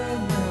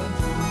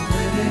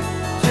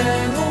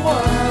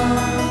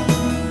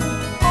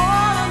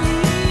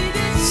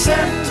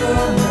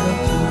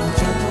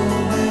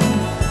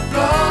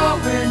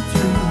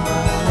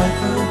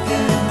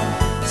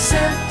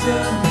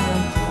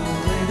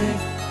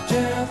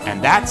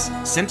 And that's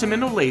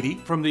Sentimental Lady.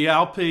 From the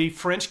LP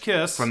French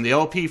Kiss. From the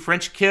LP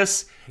French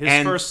Kiss.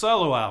 His first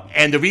solo album.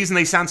 And the reason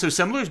they sound so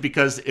similar is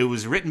because it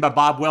was written by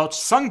Bob Welch,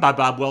 sung by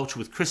Bob Welch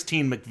with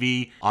Christine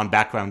McVie on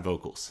background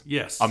vocals.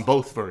 Yes. On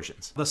both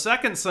versions. The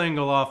second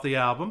single off the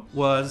album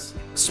was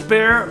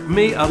Spare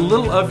Me a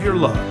Little of Your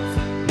Love.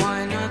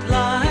 Why not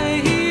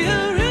lie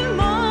here in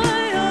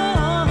my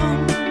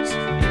arms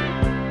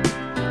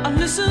and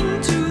listen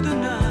to the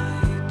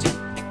night?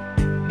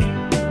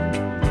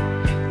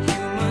 You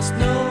must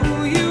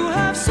know you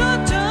have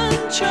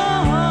certain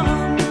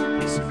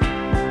charms,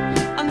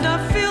 and I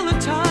feel the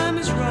time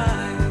is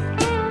right.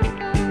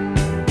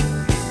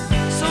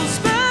 So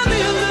spare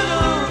me a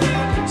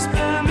little,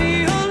 spare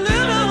me a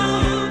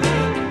little,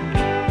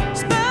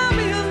 spare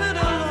me a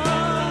little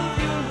of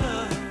your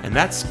love. And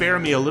that's Spare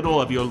Me a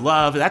Little of Your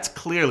Love. That's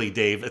clearly,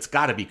 Dave, it's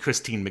got to be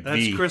Christine McVie.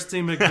 That's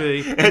Christine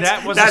McVie. And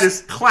that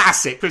is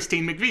classic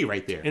Christine McVie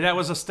right there. And that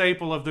was a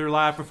staple of their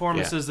live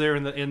performances there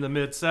in the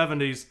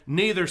mid-'70s.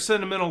 Neither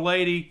Sentimental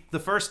Lady the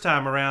first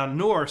time around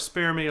nor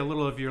Spare Me a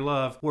Little of Your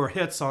Love were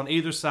hits on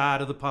either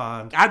side of the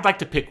pond. I'd like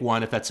to pick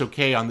one, if that's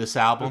okay, on this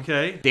album.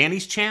 Okay.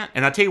 Danny's Chant.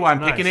 And I'll tell you why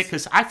I'm picking it,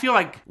 because I feel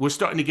like we're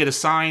starting to get a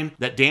sign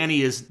that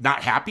Danny is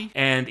not happy.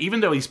 And even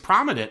though he's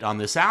prominent on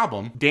this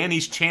album,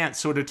 Danny's Chant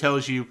sort of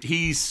tells you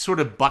he's sort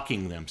of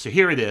bucking them. So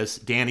here it is,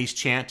 Danny's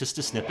Chant, just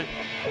a snippet.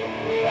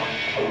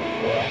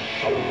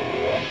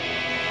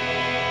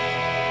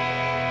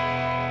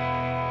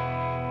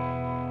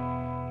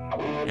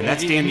 And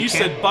that's Danny. And you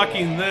said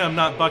bucking them,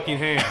 not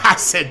Buckingham. I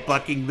said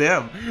bucking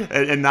them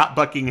and not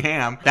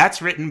Buckingham.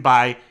 That's written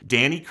by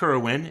Danny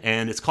Kerwin,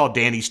 and it's called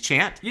Danny's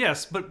Chant.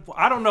 Yes, but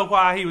I don't know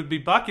why he would be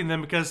bucking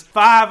them, because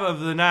 5 of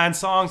the 9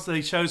 songs that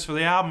he chose for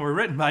the album were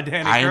written by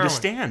Danny Kerwin. I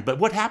understand, but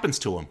what happens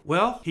to him?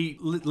 Well, he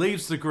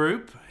leaves the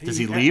group. Does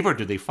he leave, or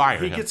do they fire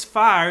him? He gets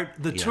fired.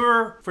 The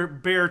tour for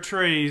Bare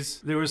Trees,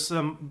 there was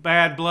some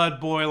bad blood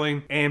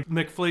boiling, and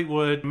Mick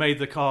Fleetwood made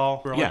the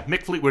call. Yeah,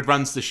 Mick Fleetwood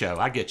runs the show.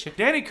 I get you.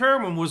 Danny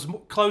Kerwin was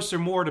closer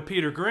more to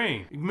Peter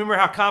Green. Remember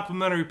how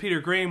complimentary Peter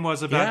Green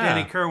was about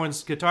Danny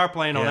Kerwin's guitar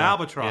playing on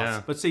Albatross.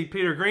 Yeah. But see,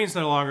 Peter Green's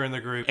no longer in the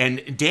group.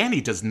 And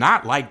Danny does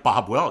not like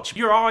Bob Welch.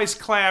 You're always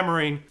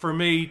clamoring for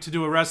me to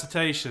do a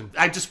recitation.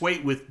 I just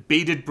wait with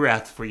bated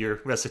breath for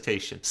your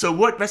recitation. So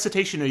what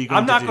recitation are you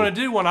going to do? I'm not going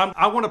to do one.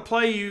 I want to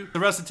play you the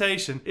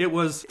recitation. It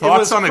was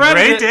Thoughts on a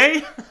Gray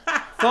Day?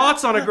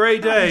 Thoughts on a Gray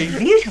Day.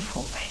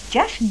 Beautiful.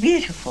 Just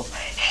beautiful.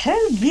 So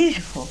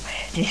beautiful.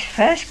 This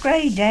first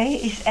grey day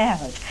is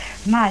ours.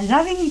 My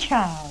loving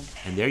child.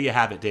 And there you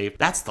have it, Dave.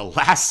 That's the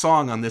last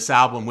song on this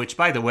album, which,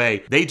 by the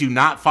way, they do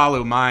not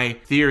follow my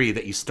theory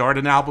that you start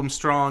an album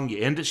strong, you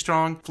end it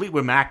strong.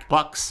 Fleetwood Mac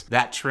bucks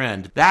that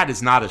trend. That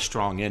is not a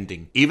strong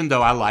ending, even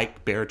though I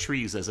like Bare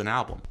Trees as an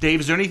album.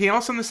 Dave, is there anything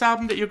else on this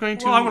album that you're going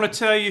to... Well, I want to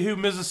tell you who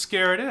Mrs.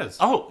 Scarrett is.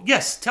 Oh,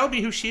 yes. Tell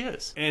me who she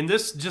is. And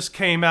this just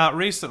came out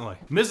recently.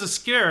 Mrs.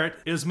 Scarrett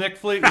is Mick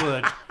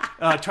Fleetwood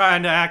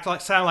trying to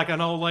sound like an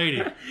old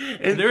lady.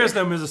 And there is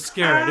no Mrs.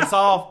 Scarrett. It's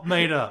all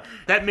made up.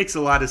 That makes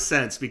a lot of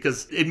sense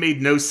because it made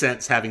no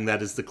sense having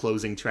that as the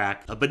closing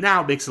track. But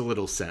now it makes a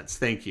little sense.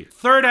 Thank you.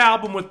 Third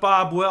album with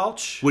Bob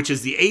Welch. Which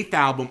is the 8th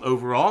album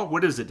overall.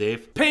 What is it,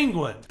 Dave?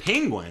 Penguin.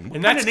 Penguin?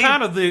 And that's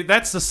kind of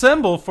that's the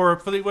symbol for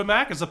Fleetwood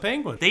Mac is a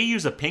penguin. They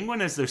use a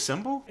penguin as their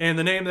symbol? And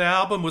the name of the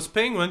album was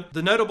Penguin.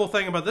 The notable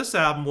thing about this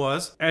album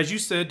was, as you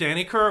said,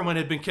 Danny Kerwin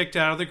had been kicked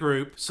out of the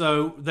group,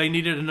 so they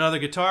needed another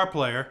guitar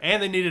player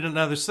and they needed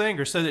another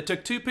singer, so it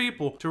took two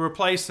people to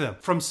replace him.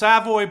 From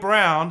Savoy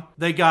Brown,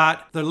 they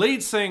got the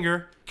lead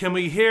singer. Can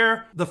we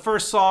hear the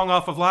first song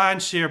off of Lion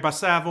Share by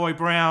Savoy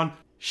Brown,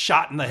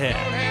 Shot in the Head?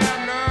 I don't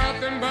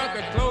have nothing but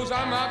the clothes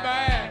on my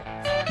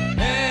back.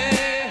 Hey,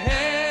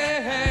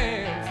 hey,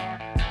 hey.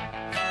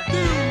 Do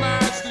my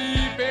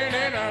sleeping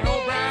in an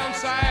old brown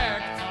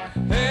sack.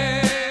 Hey,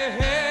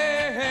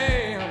 hey,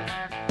 hey.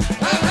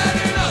 I've had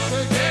enough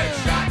to get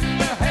shot in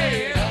the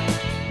head.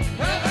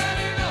 I've had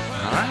enough.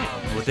 All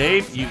right. Well,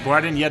 Dave, you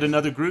brought in yet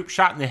another group,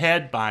 Shot in the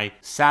Head by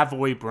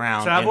Savoy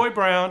Brown.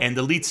 Brown. And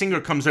the lead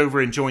singer comes over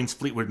and joins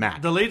Fleetwood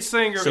Mac. The lead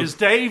singer is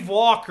Dave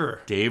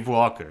Walker. Dave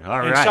Walker. All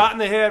right. And Shot in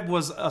the Head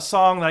was a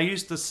song that I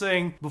used to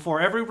sing before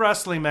every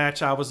wrestling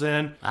match I was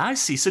in. I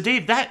see. So,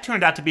 Dave, that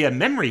turned out to be a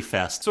memory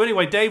fest. So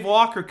anyway, Dave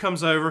Walker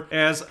comes over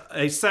as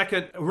a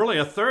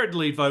third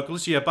lead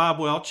vocalist. You have Bob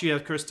Welch, you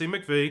have Christine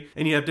McVie,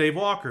 and you have Dave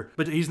Walker.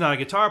 But he's not a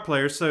guitar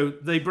player, so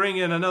they bring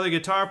in another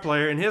guitar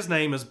player, and his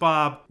name is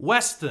Bob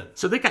Weston.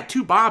 So they got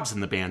two Bobs in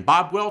the band,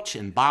 Bob Welch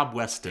and Bob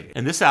Weston.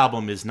 And this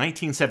album is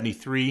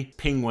 1973,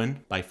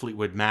 Penguin by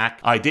Fleetwood Mac.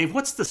 All right, Dave,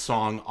 what's the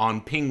song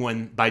on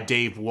Penguin by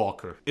Dave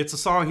Walker? It's a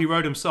song he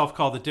wrote himself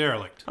called The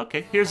Derelict.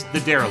 Okay, here's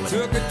The Derelict.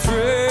 Took a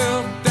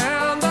trip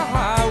down the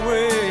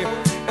highway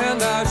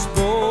and I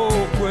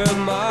spoke with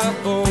my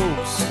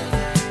folks.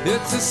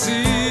 It's a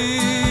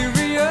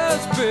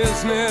serious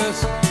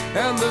business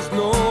and there's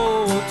no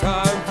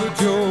time for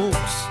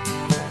jokes.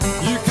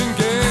 You can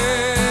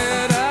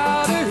get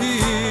out of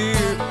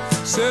here,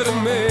 said a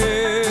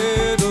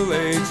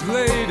middle-aged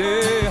lady.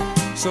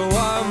 So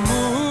I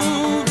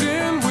moved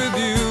in with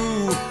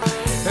you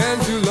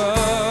and you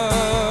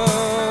love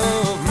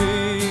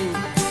me.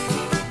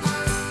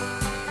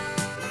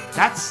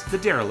 That's The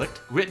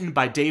Derelict, written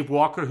by Dave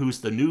Walker,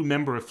 who's the new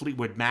member of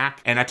Fleetwood Mac.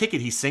 And I take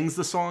it he sings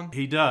the song?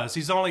 He does.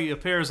 He's only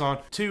appears on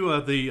 2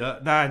 of the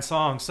 9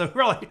 songs. So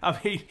really,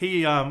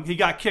 he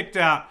got kicked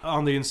out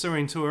on the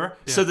ensuing tour.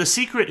 Yeah. So the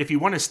secret, if you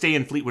want to stay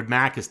in Fleetwood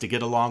Mac, is to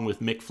get along with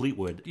Mick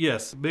Fleetwood.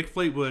 Yes, Mick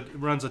Fleetwood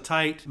runs a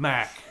tight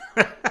Mac.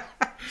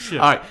 All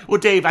right. Well,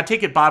 Dave, I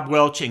take it Bob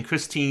Welch and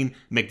Christine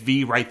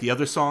McVie write the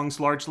other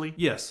songs largely?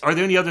 Yes. Are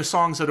there any other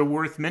songs that are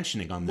worth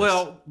mentioning on this?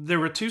 Well, there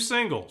were 2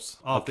 singles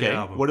off the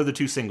album. What are the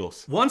 2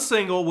 singles? One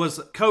single was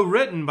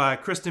co-written by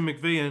Christine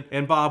McVie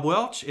and Bob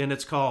Welch, and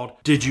it's called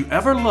Did You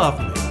Ever Love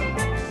Me?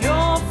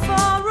 You're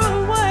far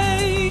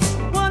away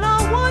when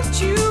I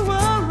want you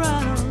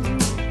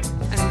around,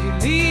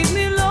 and you leave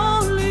me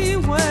lonely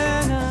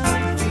when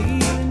I'm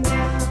feeling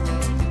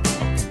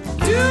down.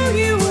 Do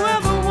you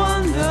ever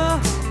wonder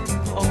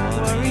or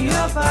worry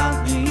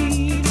about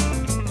me?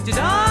 Did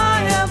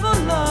I ever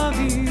love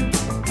you?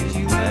 Did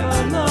you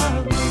ever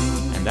love me?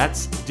 And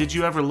that's Did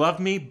You Ever Love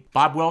Me?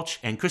 Bob Welch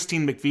and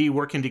Christine McVie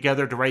working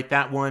together to write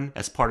that one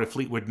as part of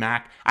Fleetwood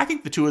Mac. I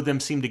think the two of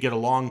them seem to get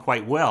along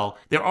quite well.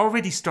 They're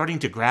already starting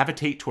to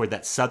gravitate toward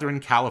that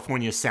Southern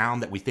California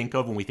sound that we think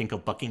of when we think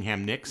of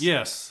Buckingham Nicks.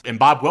 Yes. And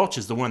Bob Welch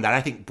is the one that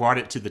I think brought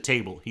it to the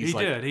table. He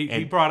did.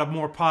 He brought a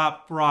more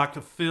pop rock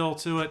feel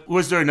to it.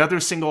 Was there another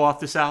single off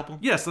this album?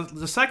 Yes,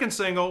 the second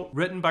single,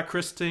 written by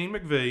Christine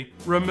McVie,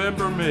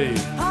 Remember Me.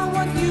 I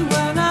want you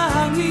when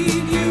I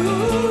need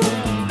you.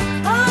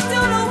 I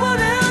don't know what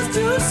else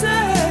to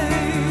say.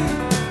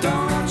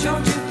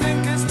 Don't you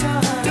think it's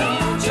time?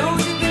 Don't you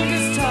think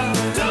it's time?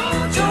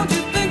 Don't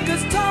you think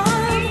it's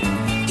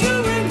time to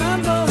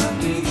remember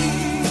me?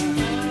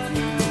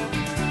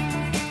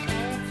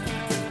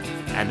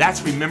 And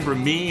that's Remember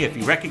Me. If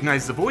you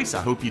recognize the voice,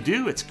 I hope you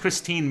do. It's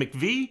Christine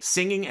McVie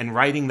singing and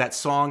writing that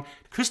song.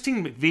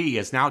 Christine McVie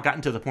has now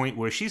gotten to the point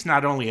where she's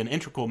not only an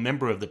integral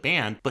member of the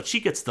band, but she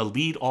gets the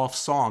lead-off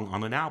song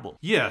on an album.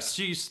 Yes,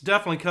 she's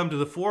definitely come to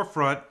the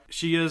forefront.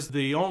 She is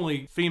the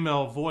only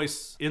female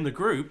voice in the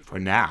group. For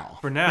now.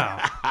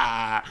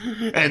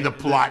 And the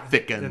plot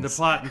thickens. And the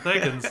plot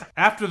thickens.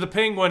 After the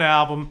Penguin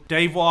album,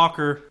 Dave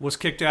Walker was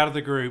kicked out of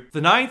the group.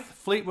 The 9th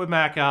Fleetwood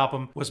Mac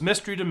album was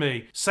Mystery to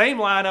Me. Same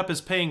lineup as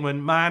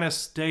Penguin,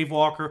 minus Dave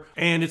Walker,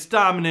 and it's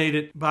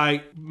dominated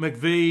by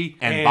McVie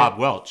and Bob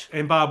Welch.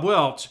 And Bob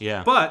Welch.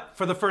 Yeah. But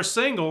for the first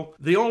single,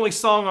 the only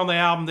song on the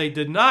album they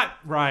did not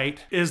write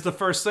is the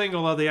first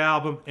single of the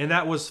album, and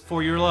that was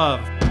For Your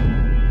Love.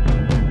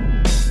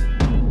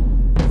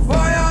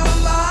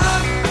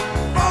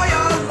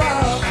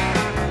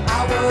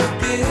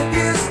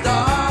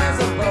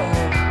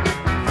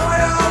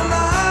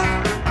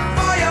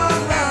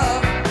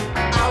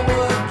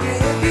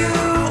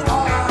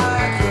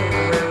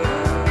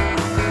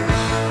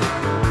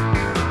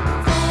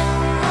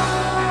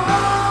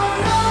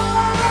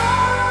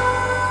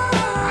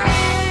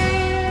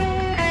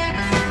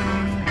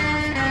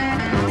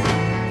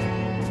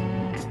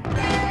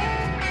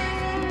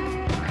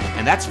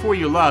 And that's For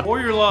Your Love. For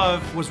Your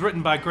Love was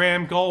written by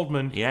Graham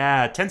Goldman.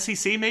 Yeah,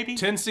 10cc maybe?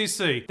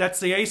 10cc.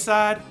 That's the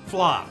A-side,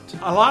 flopped.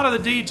 A lot of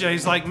the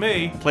DJs like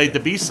me played the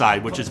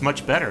B-side, which is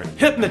much better.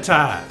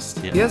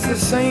 Hypnotized. Yeah. Yes, the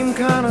same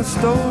kind of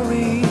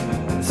story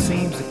that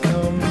seems to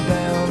come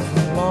down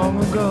from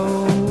long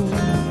ago.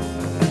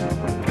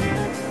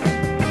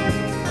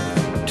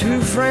 Two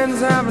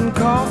friends having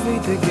coffee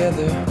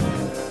together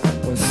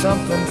when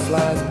something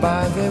flies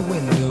by their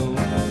window.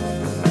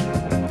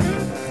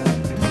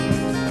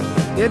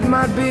 It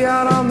might be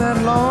out on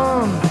that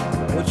lawn,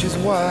 which is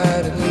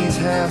wide, at least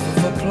half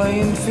of a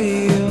playing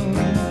field.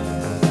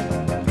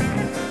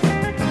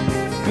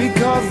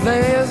 Because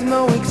there's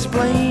no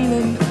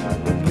explaining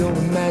what your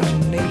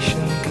imagination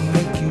can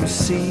make you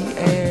see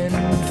and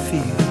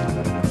feel.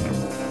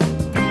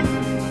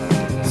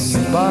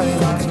 Your body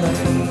likes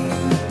nothing,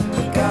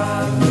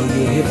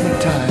 you're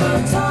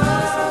hypnotized.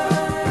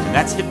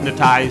 That's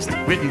Hypnotized,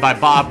 written by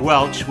Bob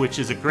Welch, which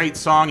is a great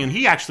song, and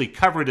he actually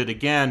covered it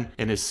again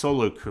in his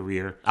solo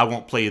career. I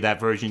won't play you that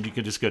version. You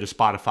can just go to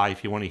Spotify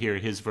if you want to hear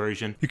his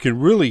version. You can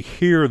really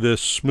hear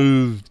this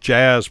smooth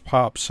jazz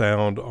pop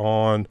sound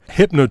on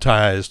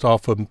Hypnotized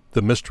off of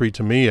the Mystery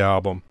to Me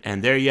album.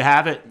 And there you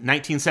have it,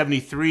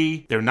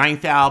 1973, their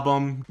 9th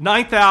album.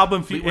 9th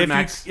album,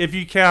 if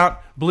you count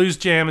Blues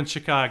Jam in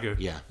Chicago.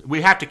 Yeah,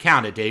 we have to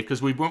count it, Dave,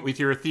 because we went with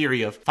your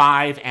theory of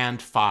 5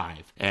 and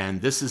 5.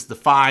 And this is the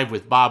 5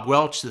 with Bob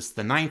Welch. This is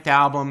the 9th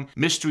album,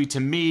 Mystery to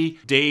Me.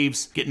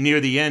 Dave's getting near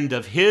the end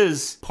of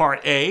his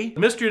part A.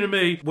 Mystery to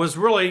Me was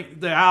really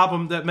the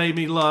album that made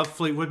me love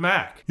Fleetwood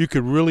Mac. You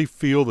could really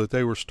feel that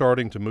they were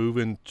starting to move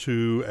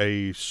into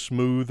a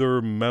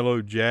smoother,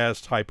 mellow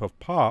jazz type of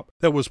pop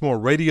that was more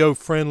radio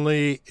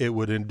friendly. It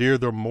would endear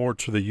them more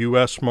to the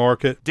U.S.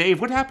 market. Dave,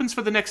 what happens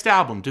for the next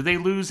album? Do they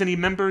lose any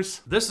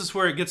members? This is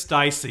where it gets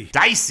dicey.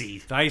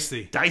 Dicey?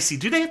 Dicey.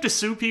 Do they have to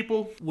sue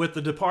people? With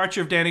the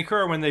departure of Danny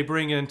Kerwin, they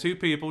bring in two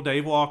people,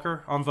 Dave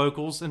Walker on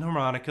vocals and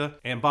harmonica,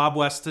 and Bob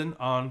Weston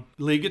on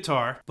lead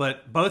guitar.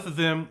 But both of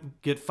them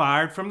get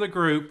fired from the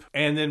group,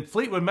 and then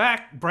Fleetwood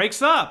Mac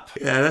breaks up.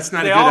 Yeah, that's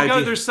not a good idea. They idea. all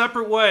go their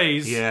separate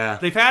ways. Yeah.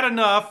 They've had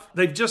enough.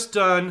 They've just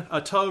done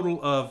a total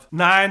of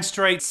 9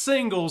 straight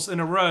singles in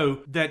a row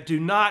that do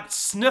not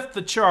sniff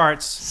the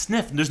charts.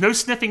 Sniff? There's no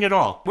sniffing at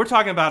all. We're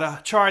talking about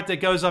a chart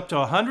that goes up to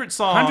 100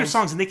 songs. 100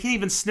 songs, and they can't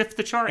even sniff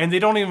the chart. And they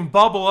don't even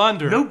bubble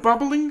under. No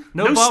bubbling?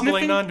 No bubbling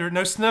sniffing? under.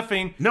 No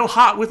sniffing. No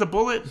Hot with a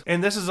Bullet?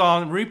 And this is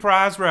on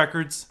Reprise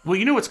Records. Well,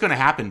 you know what's going to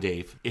happen,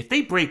 Dave? If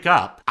they break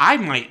up, I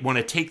might want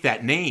to take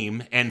that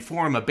name and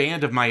form a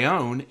band of my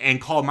own and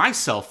call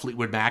myself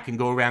Fleetwood Mac and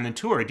go around and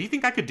tour. Do you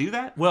think I could do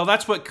that? Well,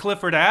 that's what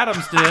Clifford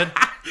Adams did.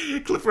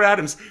 Clifford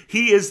Adams,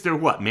 he is their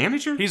what,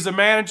 manager? He's the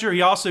manager.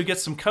 He also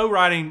gets some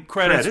co-writing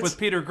credits with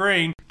Peter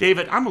Green.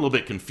 David, I'm a little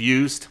bit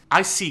confused.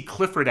 I see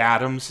Clifford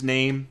Adams'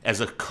 name as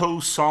a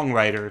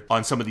co-songwriter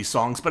on some of these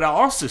songs, but I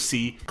also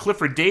see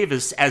Clifford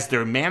Davis as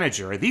their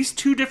manager. Are these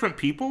two different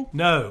people?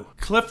 No.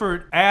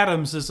 Clifford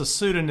Adams is a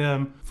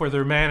pseudonym for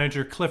their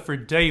manager,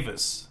 Clifford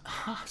Davis.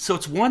 So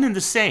it's one and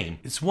the same.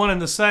 It's one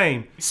and the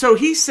same. So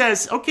he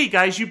says, okay,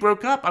 guys, you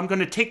broke up. I'm going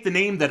to take the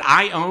name that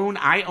I own.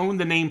 I own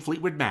the name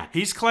Fleetwood Mac.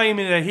 He's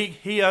claiming that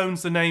he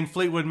owns the name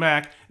Fleetwood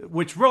Mac,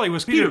 which really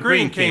was Peter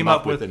Green came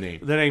up with the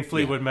name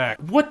Fleetwood Mac.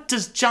 What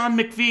does John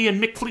McVie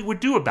and Mick Fleetwood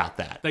do about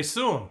that? They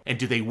sue him. And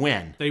do they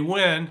win? They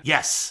win.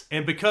 Yes.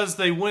 And because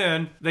they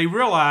win, they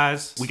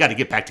realize we got to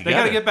get back together. They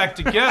got to get back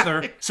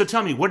together. So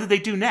tell me, what do they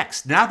do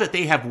next? Now that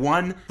they have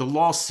won the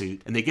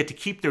lawsuit and they get to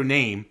keep their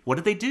name, what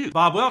do they do?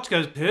 Bob Welch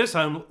goes to his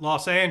home,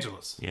 Los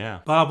Angeles. Yeah.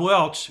 Bob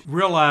Welch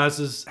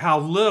realizes how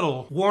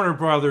little Warner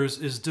Brothers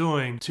is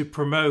doing to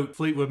promote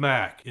Fleetwood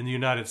Mac in the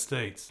United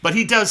States. But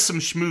he does some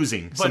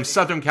schmoozing, some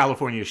Southern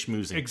California you're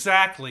schmoozing.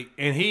 Exactly.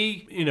 And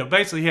he,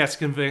 basically he has to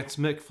convince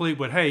Mick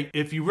Fleetwood, hey,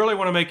 if you really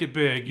want to make it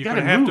big, you're going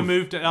to have to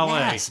move to L.A.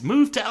 Yes,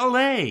 move to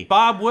L.A.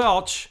 Bob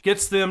Welch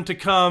gets them to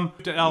come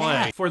to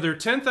L.A. For their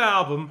 10th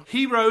album,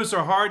 Heroes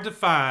Are Hard to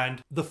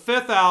Find, the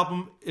 5th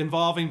album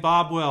involving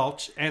Bob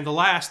Welch, and the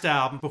last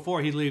album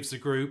before he leaves the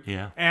group,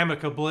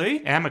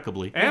 Amicably.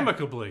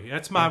 Amicably.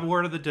 That's my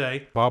word of the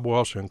day. Bob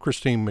Welch and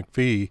Christine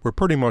McVie were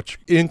pretty much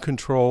in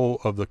control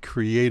of the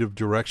creative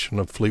direction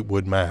of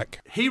Fleetwood Mac.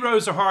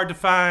 Heroes Are Hard to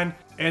Find,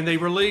 and they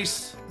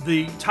released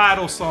the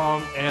title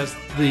song as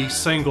the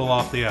single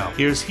off the album.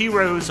 Here's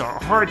Heroes Are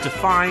Hard to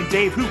Find.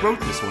 Dave, who wrote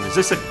this one? Is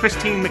this a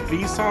Christine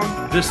McVie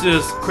song? This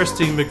is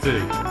Christine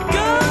McVie.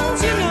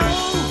 Girls, you know,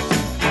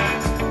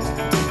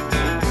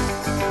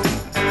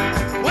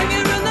 when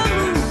you're in the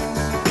mood,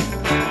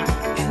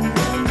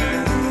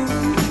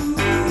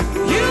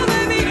 you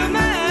may meet a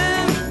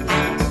man,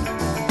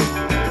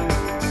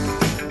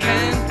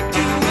 can't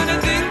do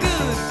anything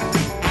good,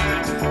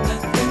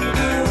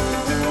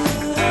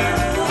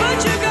 but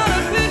you gotta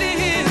pity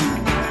him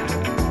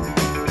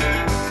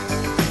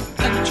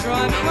and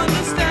try to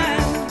understand.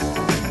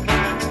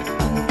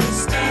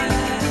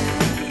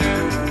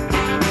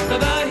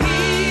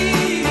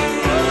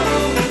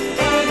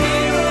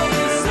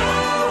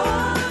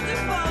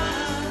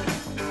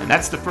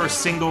 That's the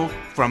first single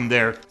from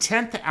their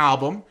 10th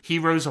album,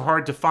 Heroes Are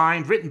Hard to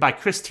Find, written by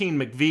Christine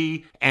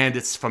McVie, and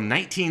it's from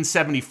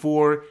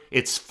 1974.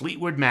 It's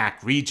Fleetwood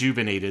Mac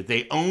rejuvenated.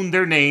 They own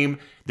their name.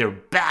 They're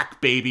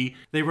back, baby.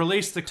 They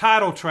released the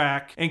title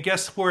track, and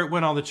guess where it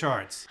went on the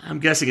charts? I'm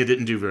guessing it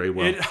didn't do very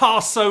well. It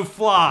also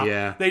flopped.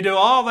 Yeah. They do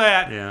all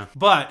that,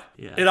 but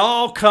it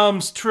all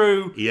comes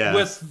true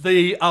with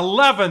the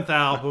 11th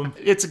album.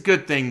 It's a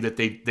good thing that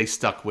they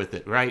stuck with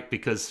it, right?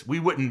 Because we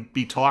wouldn't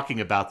be talking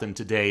about them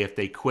today if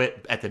they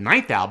quit at the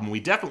 9th album.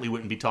 We definitely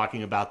wouldn't be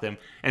talking about them,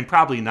 and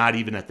probably not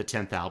even at the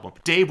 10th album.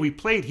 Dave, we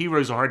played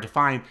Heroes Are Hard to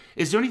Find.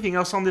 Is there anything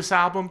else on this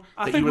album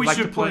that you would like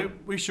to play?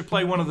 We should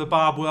play one of the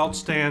Bob Welch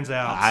stands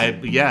out.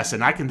 Yes,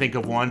 and I can think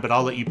of one, but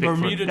I'll let you pick.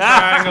 Bermuda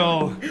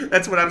Triangle.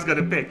 That's what I was going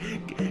to pick.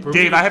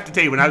 Dave, I have to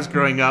tell you, when I was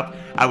growing up,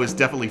 I was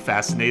definitely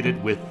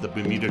fascinated with the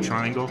Bermuda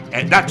Triangle,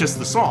 and not just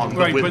the song,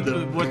 but with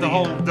the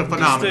whole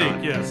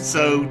phenomenon. Mystique, yes.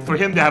 So for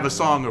him to have a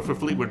song, or for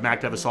Fleetwood Mac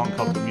to have a song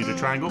called Bermuda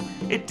Triangle,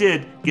 it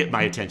did get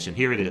my attention.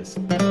 Here it is.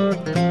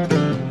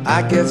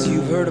 I guess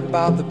you've heard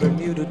about the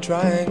Bermuda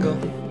Triangle.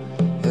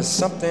 There's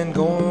something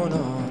going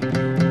on.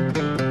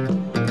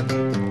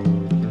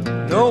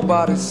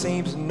 Nobody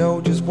seems to know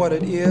just what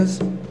it is,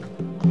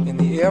 and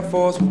the Air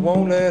Force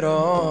won't let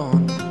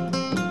on.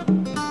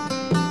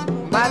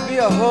 Might be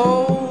a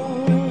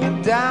hole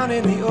down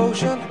in the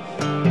ocean,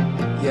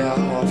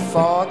 or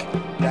fog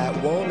that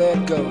won't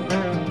let go.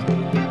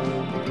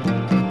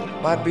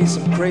 Might be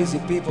some crazy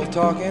people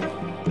talking,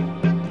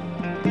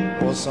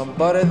 or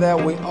somebody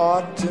that we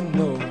ought to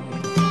know.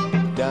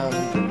 Down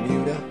in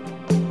Bermuda,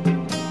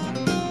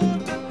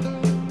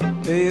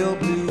 pale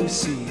blue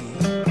sea,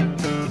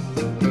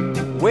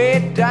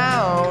 way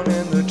down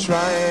in the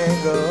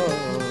triangle,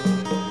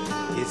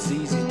 it's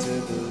easy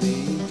to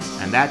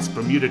believe. And that's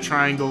Bermuda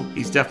Triangle.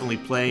 He's definitely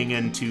playing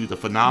into the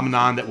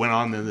phenomenon that went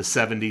on in the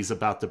 70s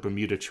about the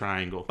Bermuda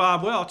Triangle.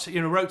 Bob Welch,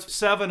 wrote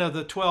 7 of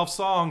the 12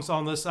 songs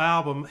on this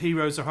album,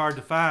 Heroes Are Hard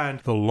to Find.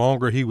 The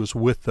longer he was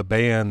with the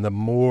band, the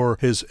more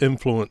his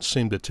influence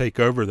seemed to take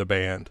over the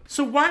band.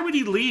 So why would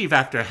he leave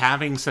after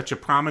having such a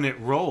prominent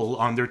role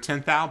on their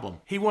 10th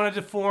album? He wanted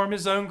to form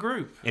his own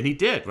group. And he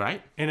did,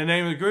 right? And the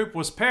name of the group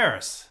was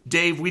Paris.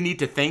 Dave, we need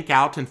to thank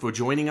Alton for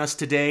joining us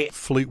today.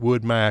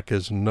 Fleetwood Mac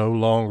is no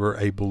longer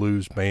a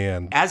blues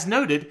band. As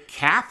noted,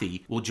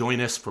 Kathy will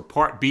join us for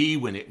Part B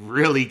when it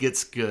really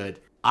gets good.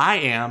 I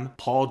am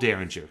Paul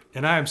Derringer.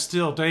 And I am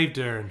still Dave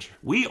Derringer.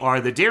 We are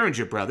the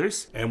Derringer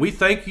Brothers. And we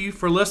thank you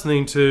for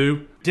listening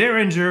to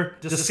Derringer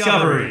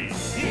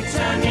Discoveries. You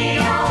turn me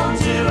on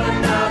to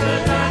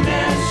another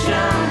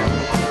dimension.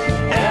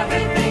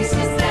 Everything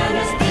since then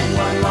has been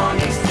one long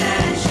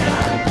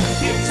extension.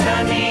 You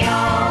turn me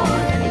on,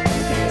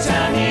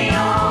 turn me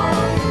on,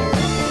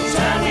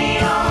 turn me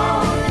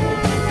on,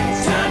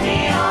 turn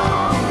me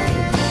on,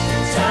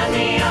 turn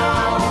me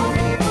on,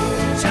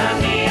 turn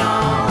me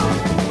on.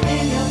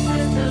 In your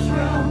sister's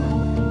room,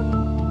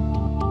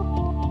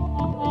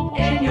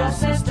 in your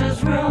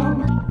sister's room.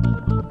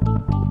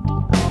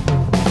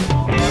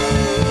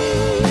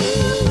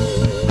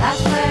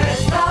 That's where it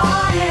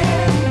started,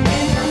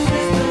 in your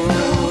sister's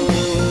room.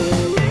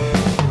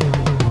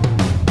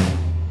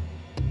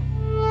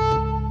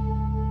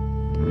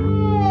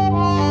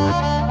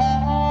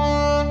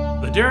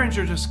 The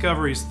Derringer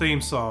Discoveries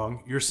theme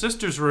song, Your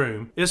Sister's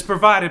Room, is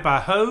provided by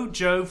Ho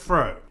Joe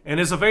Fro and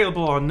is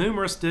available on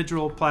numerous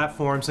digital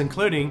platforms,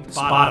 including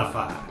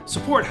Spotify.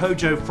 Support Ho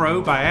Joe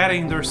Fro by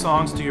adding their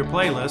songs to your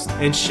playlist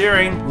and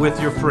sharing with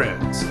your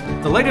friends.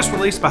 The latest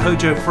release by Ho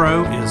Joe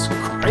Fro is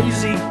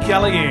Crazy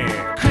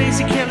Kellyanne.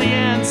 Crazy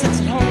Kellyanne sits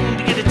at home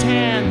to get a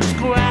tan. Just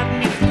go out and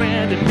meet a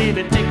friend and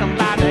maybe take them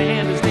by the hand.